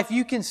your life,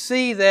 you can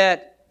see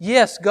that,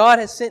 yes, God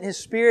has sent His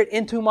Spirit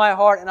into my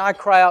heart, and I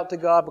cry out to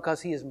God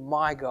because He is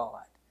my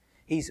God.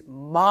 He's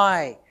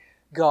my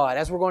God.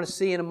 As we're going to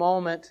see in a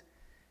moment,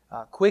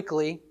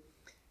 quickly,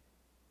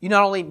 you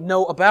not only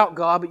know about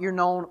God, but you're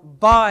known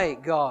by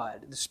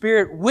God. The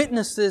Spirit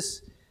witnessed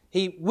this.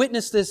 He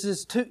witnessed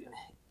this to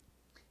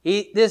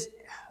He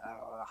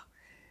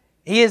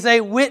is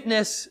a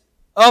witness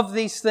of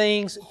these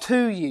things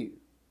to you.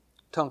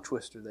 Tongue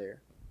twister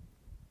there.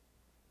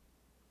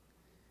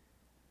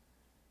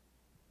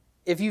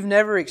 If you've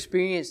never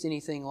experienced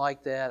anything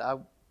like that,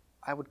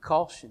 I would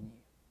caution you.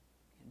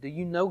 Do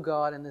you know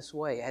God in this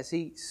way? Has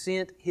He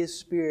sent His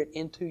Spirit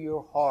into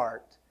your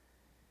heart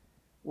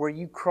where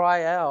you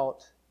cry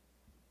out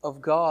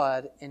of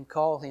God and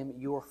call Him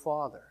your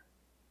Father?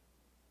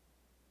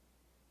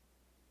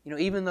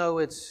 Even though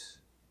it's,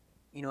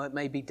 it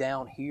may be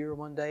down here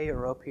one day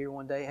or up here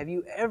one day, have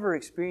you ever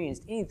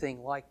experienced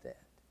anything like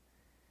that?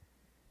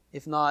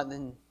 If not,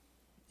 then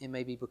it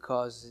may be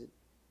because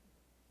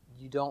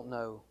you don't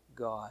know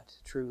God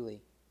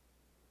truly.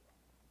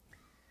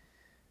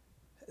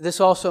 This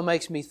also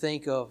makes me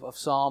think of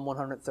Psalm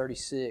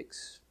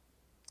 136,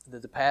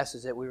 the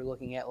passage that we were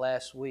looking at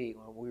last week,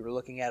 we were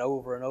looking at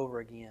over and over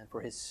again.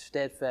 For His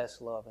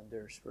steadfast love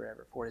endures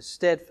forever. For His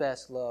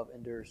steadfast love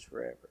endures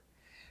forever.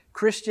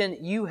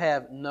 Christian, you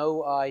have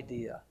no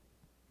idea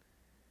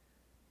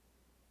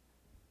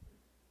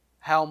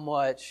how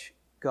much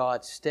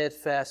God's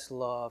steadfast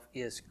love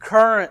is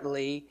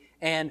currently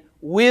and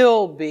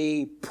will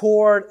be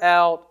poured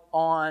out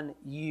on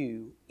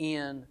you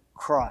in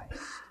Christ.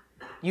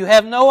 You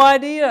have no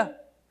idea.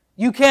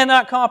 You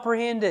cannot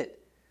comprehend it.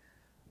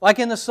 Like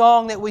in the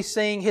song that we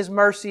sing, His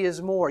mercy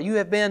is more. You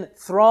have been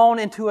thrown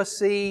into a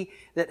sea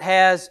that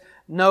has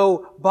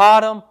no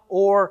bottom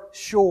or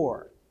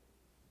shore.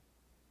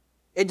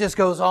 It just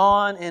goes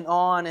on and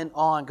on and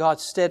on.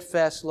 God's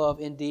steadfast love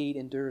indeed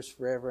endures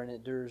forever, and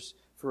endures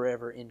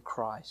forever in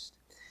Christ.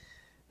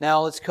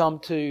 Now let's come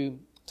to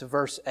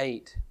verse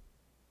 8,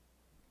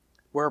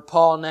 where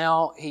Paul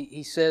now,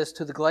 he says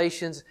to the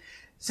Galatians,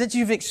 since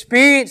you've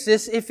experienced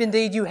this, if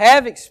indeed you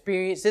have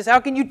experienced this,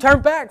 how can you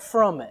turn back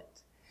from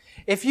it?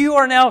 If you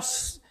are now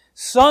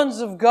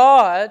sons of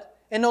God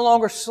and no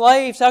longer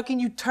slaves, how can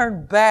you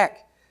turn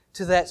back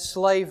to that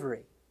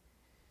slavery?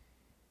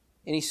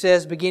 And he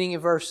says, beginning in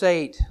verse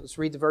 8, let's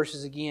read the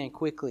verses again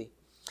quickly.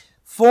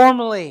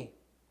 Formerly,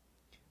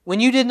 when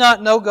you did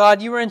not know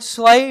God, you were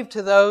enslaved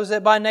to those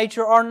that by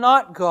nature are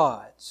not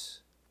God's.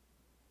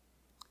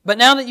 But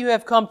now that you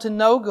have come to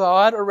know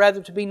God, or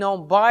rather to be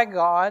known by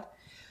God,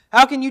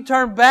 how can you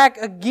turn back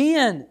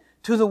again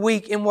to the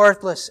weak and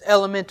worthless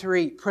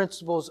elementary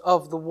principles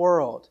of the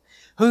world,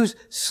 whose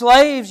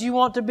slaves you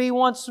want to be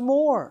once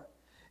more?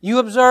 You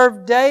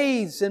observe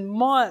days and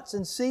months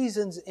and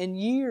seasons and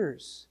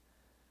years.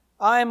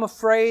 I am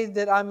afraid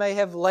that I may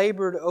have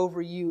labored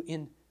over you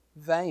in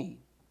vain.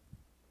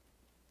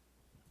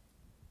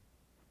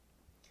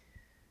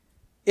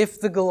 If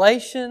the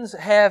Galatians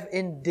have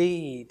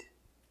indeed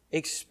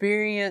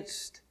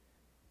experienced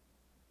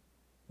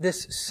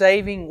this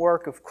saving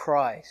work of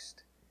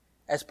Christ,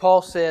 as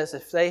Paul says,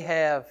 if they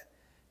have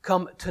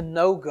come to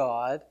know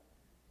God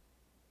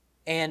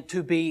and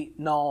to be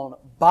known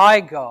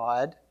by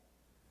God,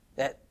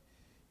 that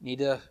you need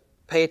to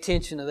pay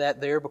attention to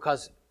that there,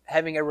 because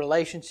having a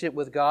relationship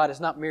with God is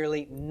not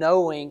merely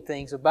knowing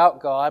things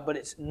about God, but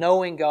it's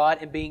knowing God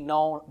and being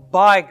known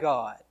by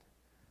God.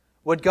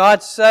 Would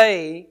God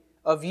say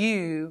of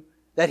you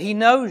that He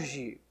knows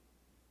you?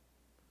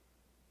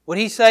 Would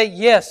He say,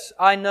 yes,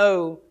 I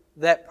know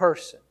that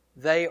person.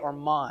 They are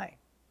mine.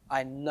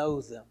 I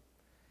know them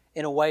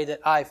in a way that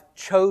I've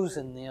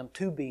chosen them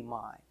to be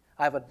mine.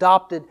 I've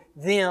adopted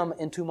them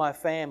into my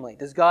family.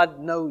 Does God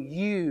know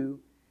you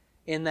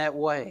in that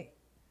way?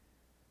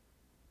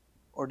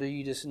 Or do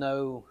you just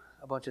know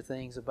a bunch of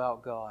things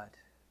about God?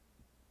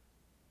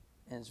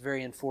 And it's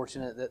very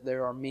unfortunate that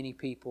there are many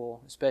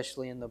people,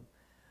 especially in the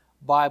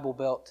Bible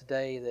Belt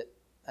today,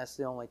 that's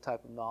the only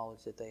type of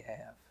knowledge that they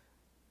have.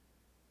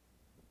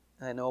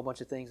 And they know a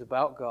bunch of things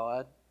about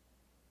God,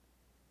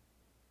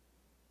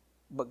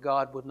 but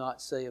God would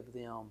not say of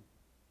them,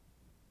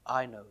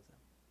 I know them.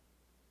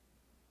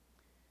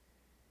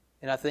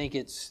 And I think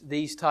it's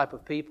these type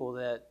of people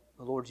that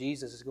the Lord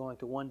Jesus is going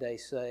to one day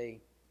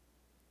say,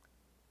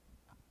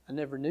 I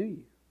never knew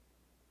you.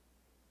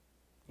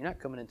 You're not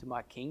coming into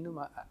my kingdom.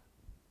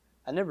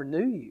 I never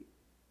knew you.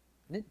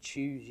 I didn't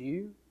choose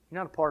you. You're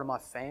not a part of my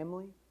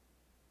family.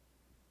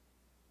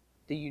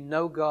 Do you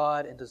know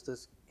God, and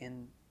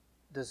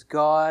does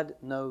God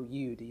know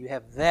you? Do you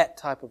have that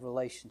type of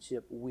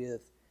relationship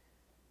with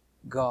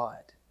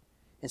God?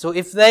 And so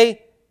if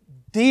they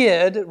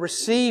did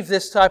receive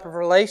this type of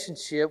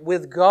relationship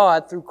with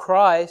God through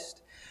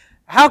Christ,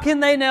 how can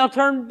they now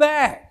turn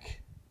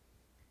back?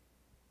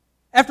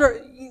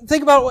 After,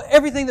 think about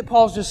everything that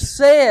Paul's just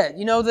said,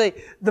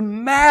 the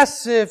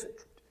massive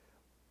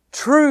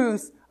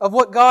truth of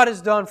what God has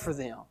done for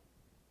them.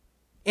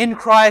 In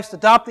Christ,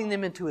 adopting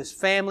them into His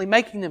family,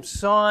 making them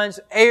sons,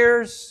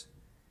 heirs.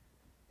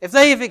 If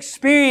they have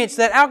experienced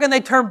that, how can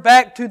they turn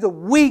back to the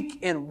weak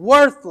and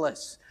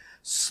worthless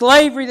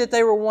slavery that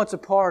they were once a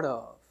part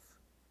of?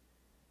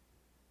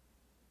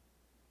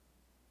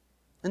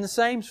 And the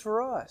same's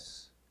for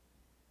us.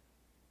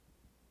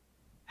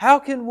 How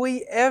can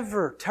we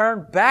ever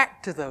turn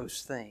back to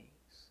those things?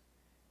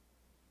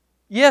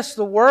 Yes,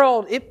 the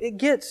world, it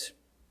gets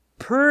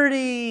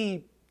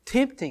pretty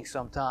tempting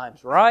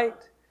sometimes, right?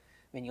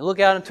 I mean, you look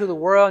out into the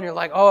world and you're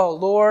like, oh,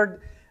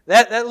 Lord,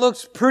 that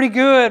looks pretty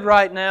good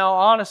right now,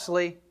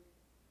 honestly.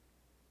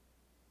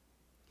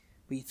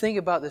 But you think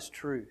about this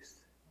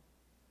truth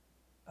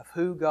of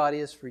who God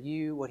is for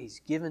you, what He's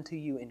given to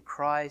you in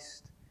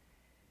Christ.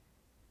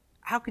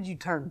 How could you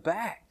turn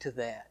back to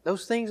that?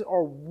 Those things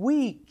are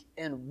weak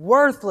and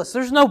worthless.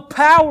 There's no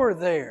power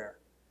there.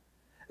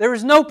 There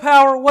is no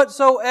power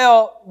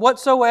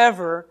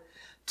whatsoever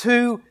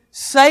to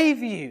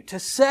save you, to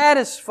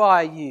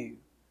satisfy you.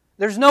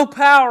 There's no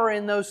power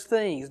in those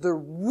things. They're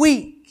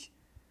weak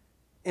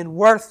and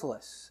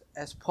worthless,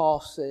 as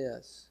Paul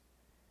says.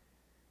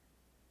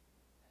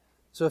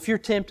 So if you're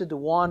tempted to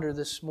wander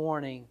this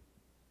morning,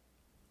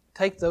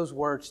 take those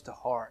words to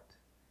heart.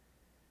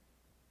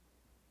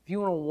 If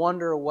you want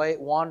to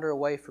wander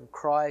away from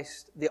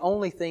Christ, the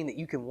only thing that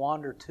you can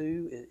wander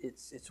to,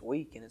 it's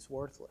weak and it's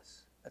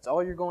worthless. That's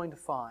all you're going to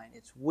find.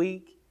 It's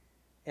weak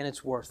and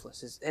it's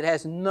worthless. It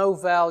has no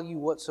value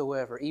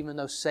whatsoever, even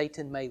though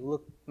Satan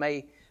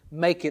may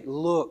make it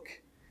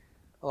look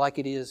like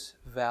it is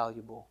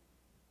valuable.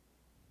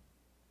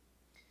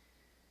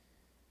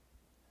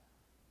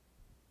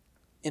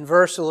 In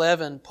verse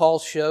 11, Paul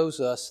shows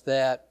us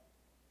that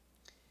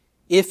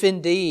if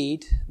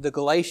indeed the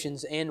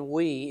Galatians and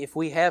we, if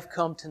we have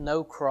come to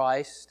know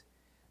Christ,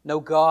 know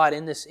God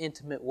in this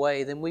intimate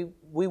way, then we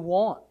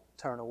won't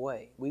turn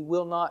away. We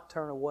will not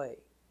turn away.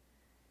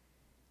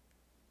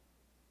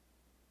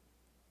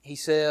 He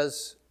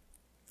says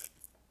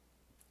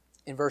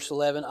in verse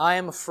 11, I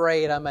am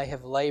afraid I may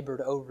have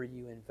labored over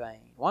you in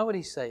vain. Why would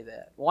he say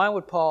that? Why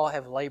would Paul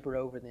have labored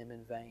over them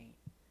in vain?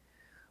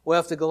 Well,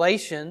 if the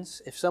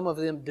Galatians, if some of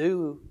them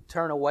do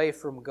turn away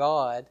from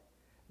God,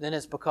 then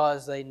it's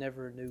because they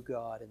never knew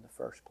God in the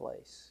first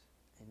place.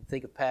 And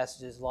think of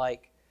passages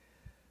like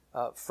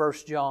 1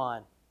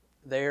 John.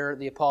 There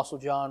the Apostle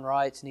John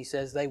writes, and he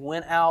says, they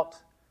went out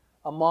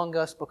among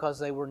us because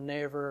they were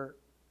never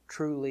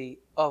truly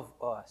of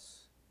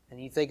us.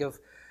 And you think of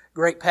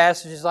great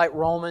passages like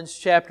Romans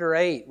chapter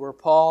 8, where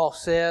Paul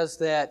says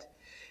that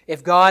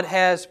if God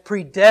has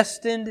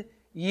predestined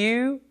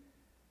you,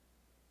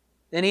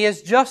 then He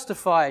has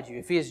justified you.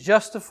 If He has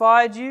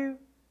justified you,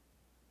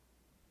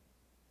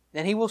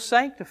 then He will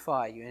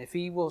sanctify you. And if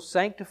He will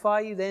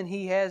sanctify you, then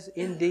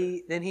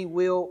He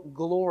will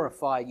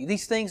glorify you.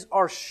 These things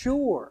are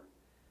sure.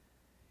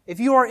 If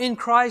you are in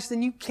Christ,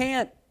 then you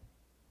can't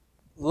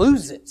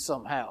lose it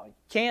somehow. You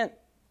can't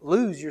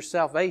lose your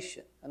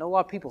salvation. I know a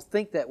lot of people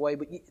think that way,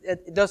 but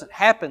it doesn't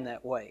happen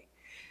that way.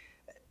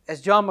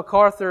 As John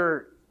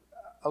MacArthur,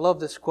 I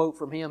love this quote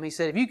from him. He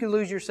said, if you could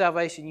lose your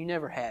salvation, you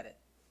never had it.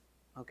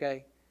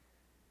 Okay?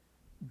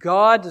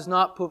 God does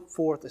not put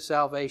forth a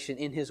salvation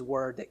in His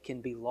Word that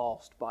can be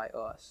lost by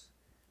us.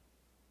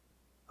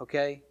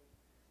 Okay?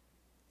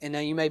 And now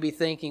you may be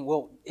thinking,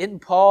 well, isn't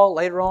Paul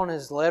later on in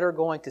his letter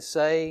going to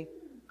say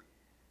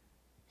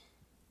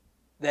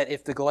that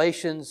if the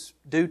Galatians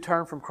do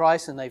turn from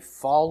Christ and they've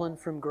fallen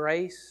from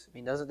grace, I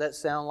mean, doesn't that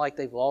sound like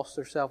they've lost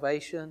their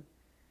salvation?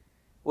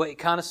 Well, it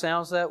kind of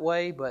sounds that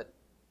way, but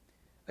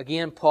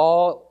again,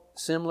 Paul,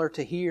 similar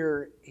to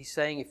here, he's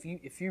saying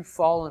if you've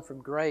fallen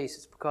from grace,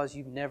 it's because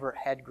you've never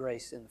had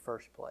grace in the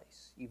first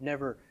place. You've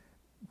never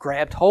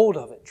grabbed hold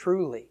of it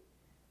truly,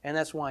 and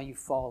that's why you've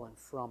fallen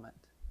from it.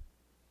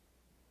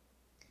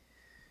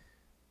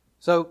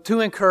 So, 2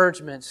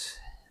 encouragements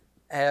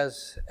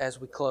as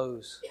we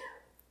close.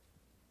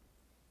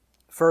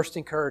 First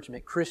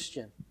encouragement,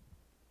 Christian.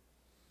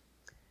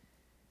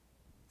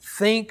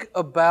 Think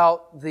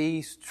about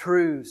these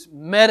truths.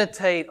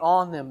 Meditate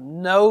on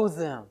them. Know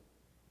them.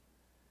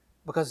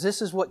 Because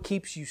this is what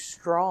keeps you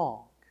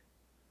strong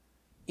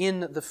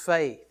in the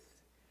faith.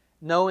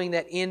 Knowing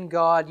that in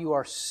God you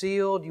are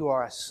sealed, you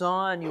are a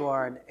son, you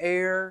are an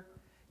heir,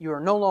 you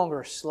are no longer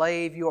a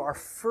slave, you are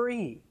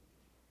free.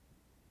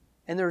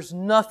 And there's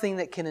nothing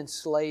that can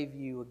enslave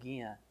you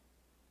again.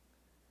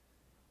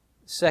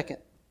 Second,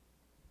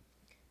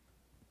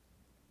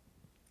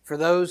 for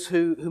those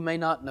who may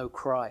not know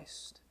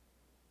Christ,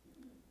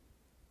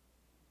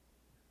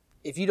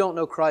 if you don't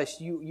know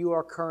Christ, you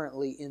are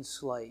currently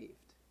enslaved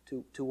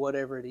to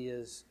whatever it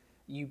is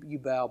you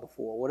bow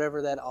before,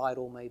 whatever that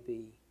idol may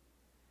be.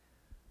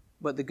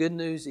 But the good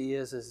news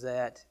is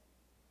that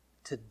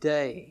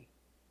today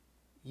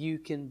you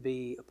can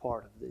be a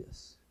part of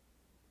this.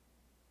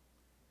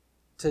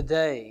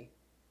 Today,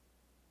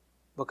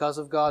 because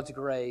of God's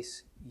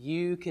grace,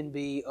 you can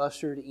be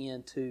ushered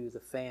into the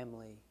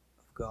family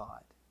of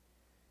God.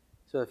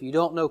 So if you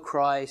don't know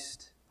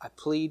Christ, I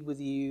plead with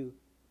you,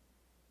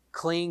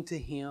 cling to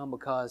Him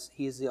because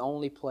He is the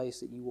only place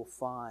that you will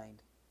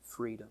find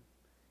freedom.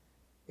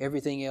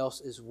 Everything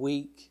else is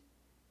weak,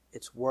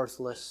 it's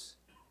worthless,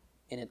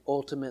 and it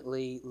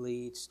ultimately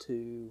leads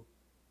to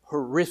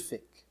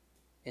horrific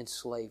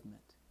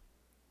enslavement,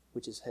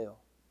 which is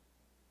hell.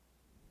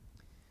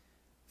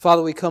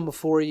 Father, we come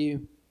before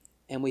You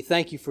and we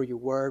thank You for Your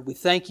Word. We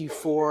thank You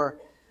for,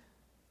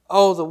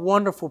 the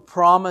wonderful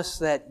promise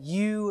that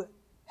You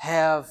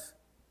have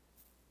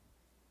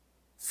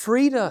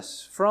freed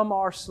us from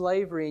our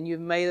slavery and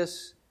You've made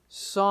us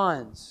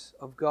sons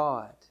of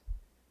God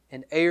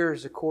and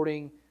heirs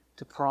according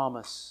to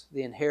promise,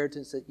 the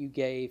inheritance that You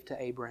gave to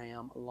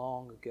Abraham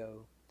long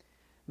ago.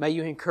 May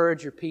You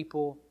encourage Your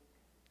people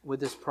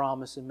with this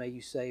promise and may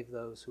You save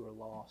those who are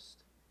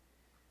lost.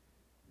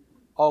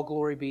 All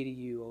glory be to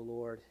You, O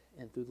Lord,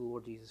 and through the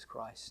Lord Jesus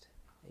Christ.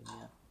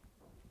 Amen.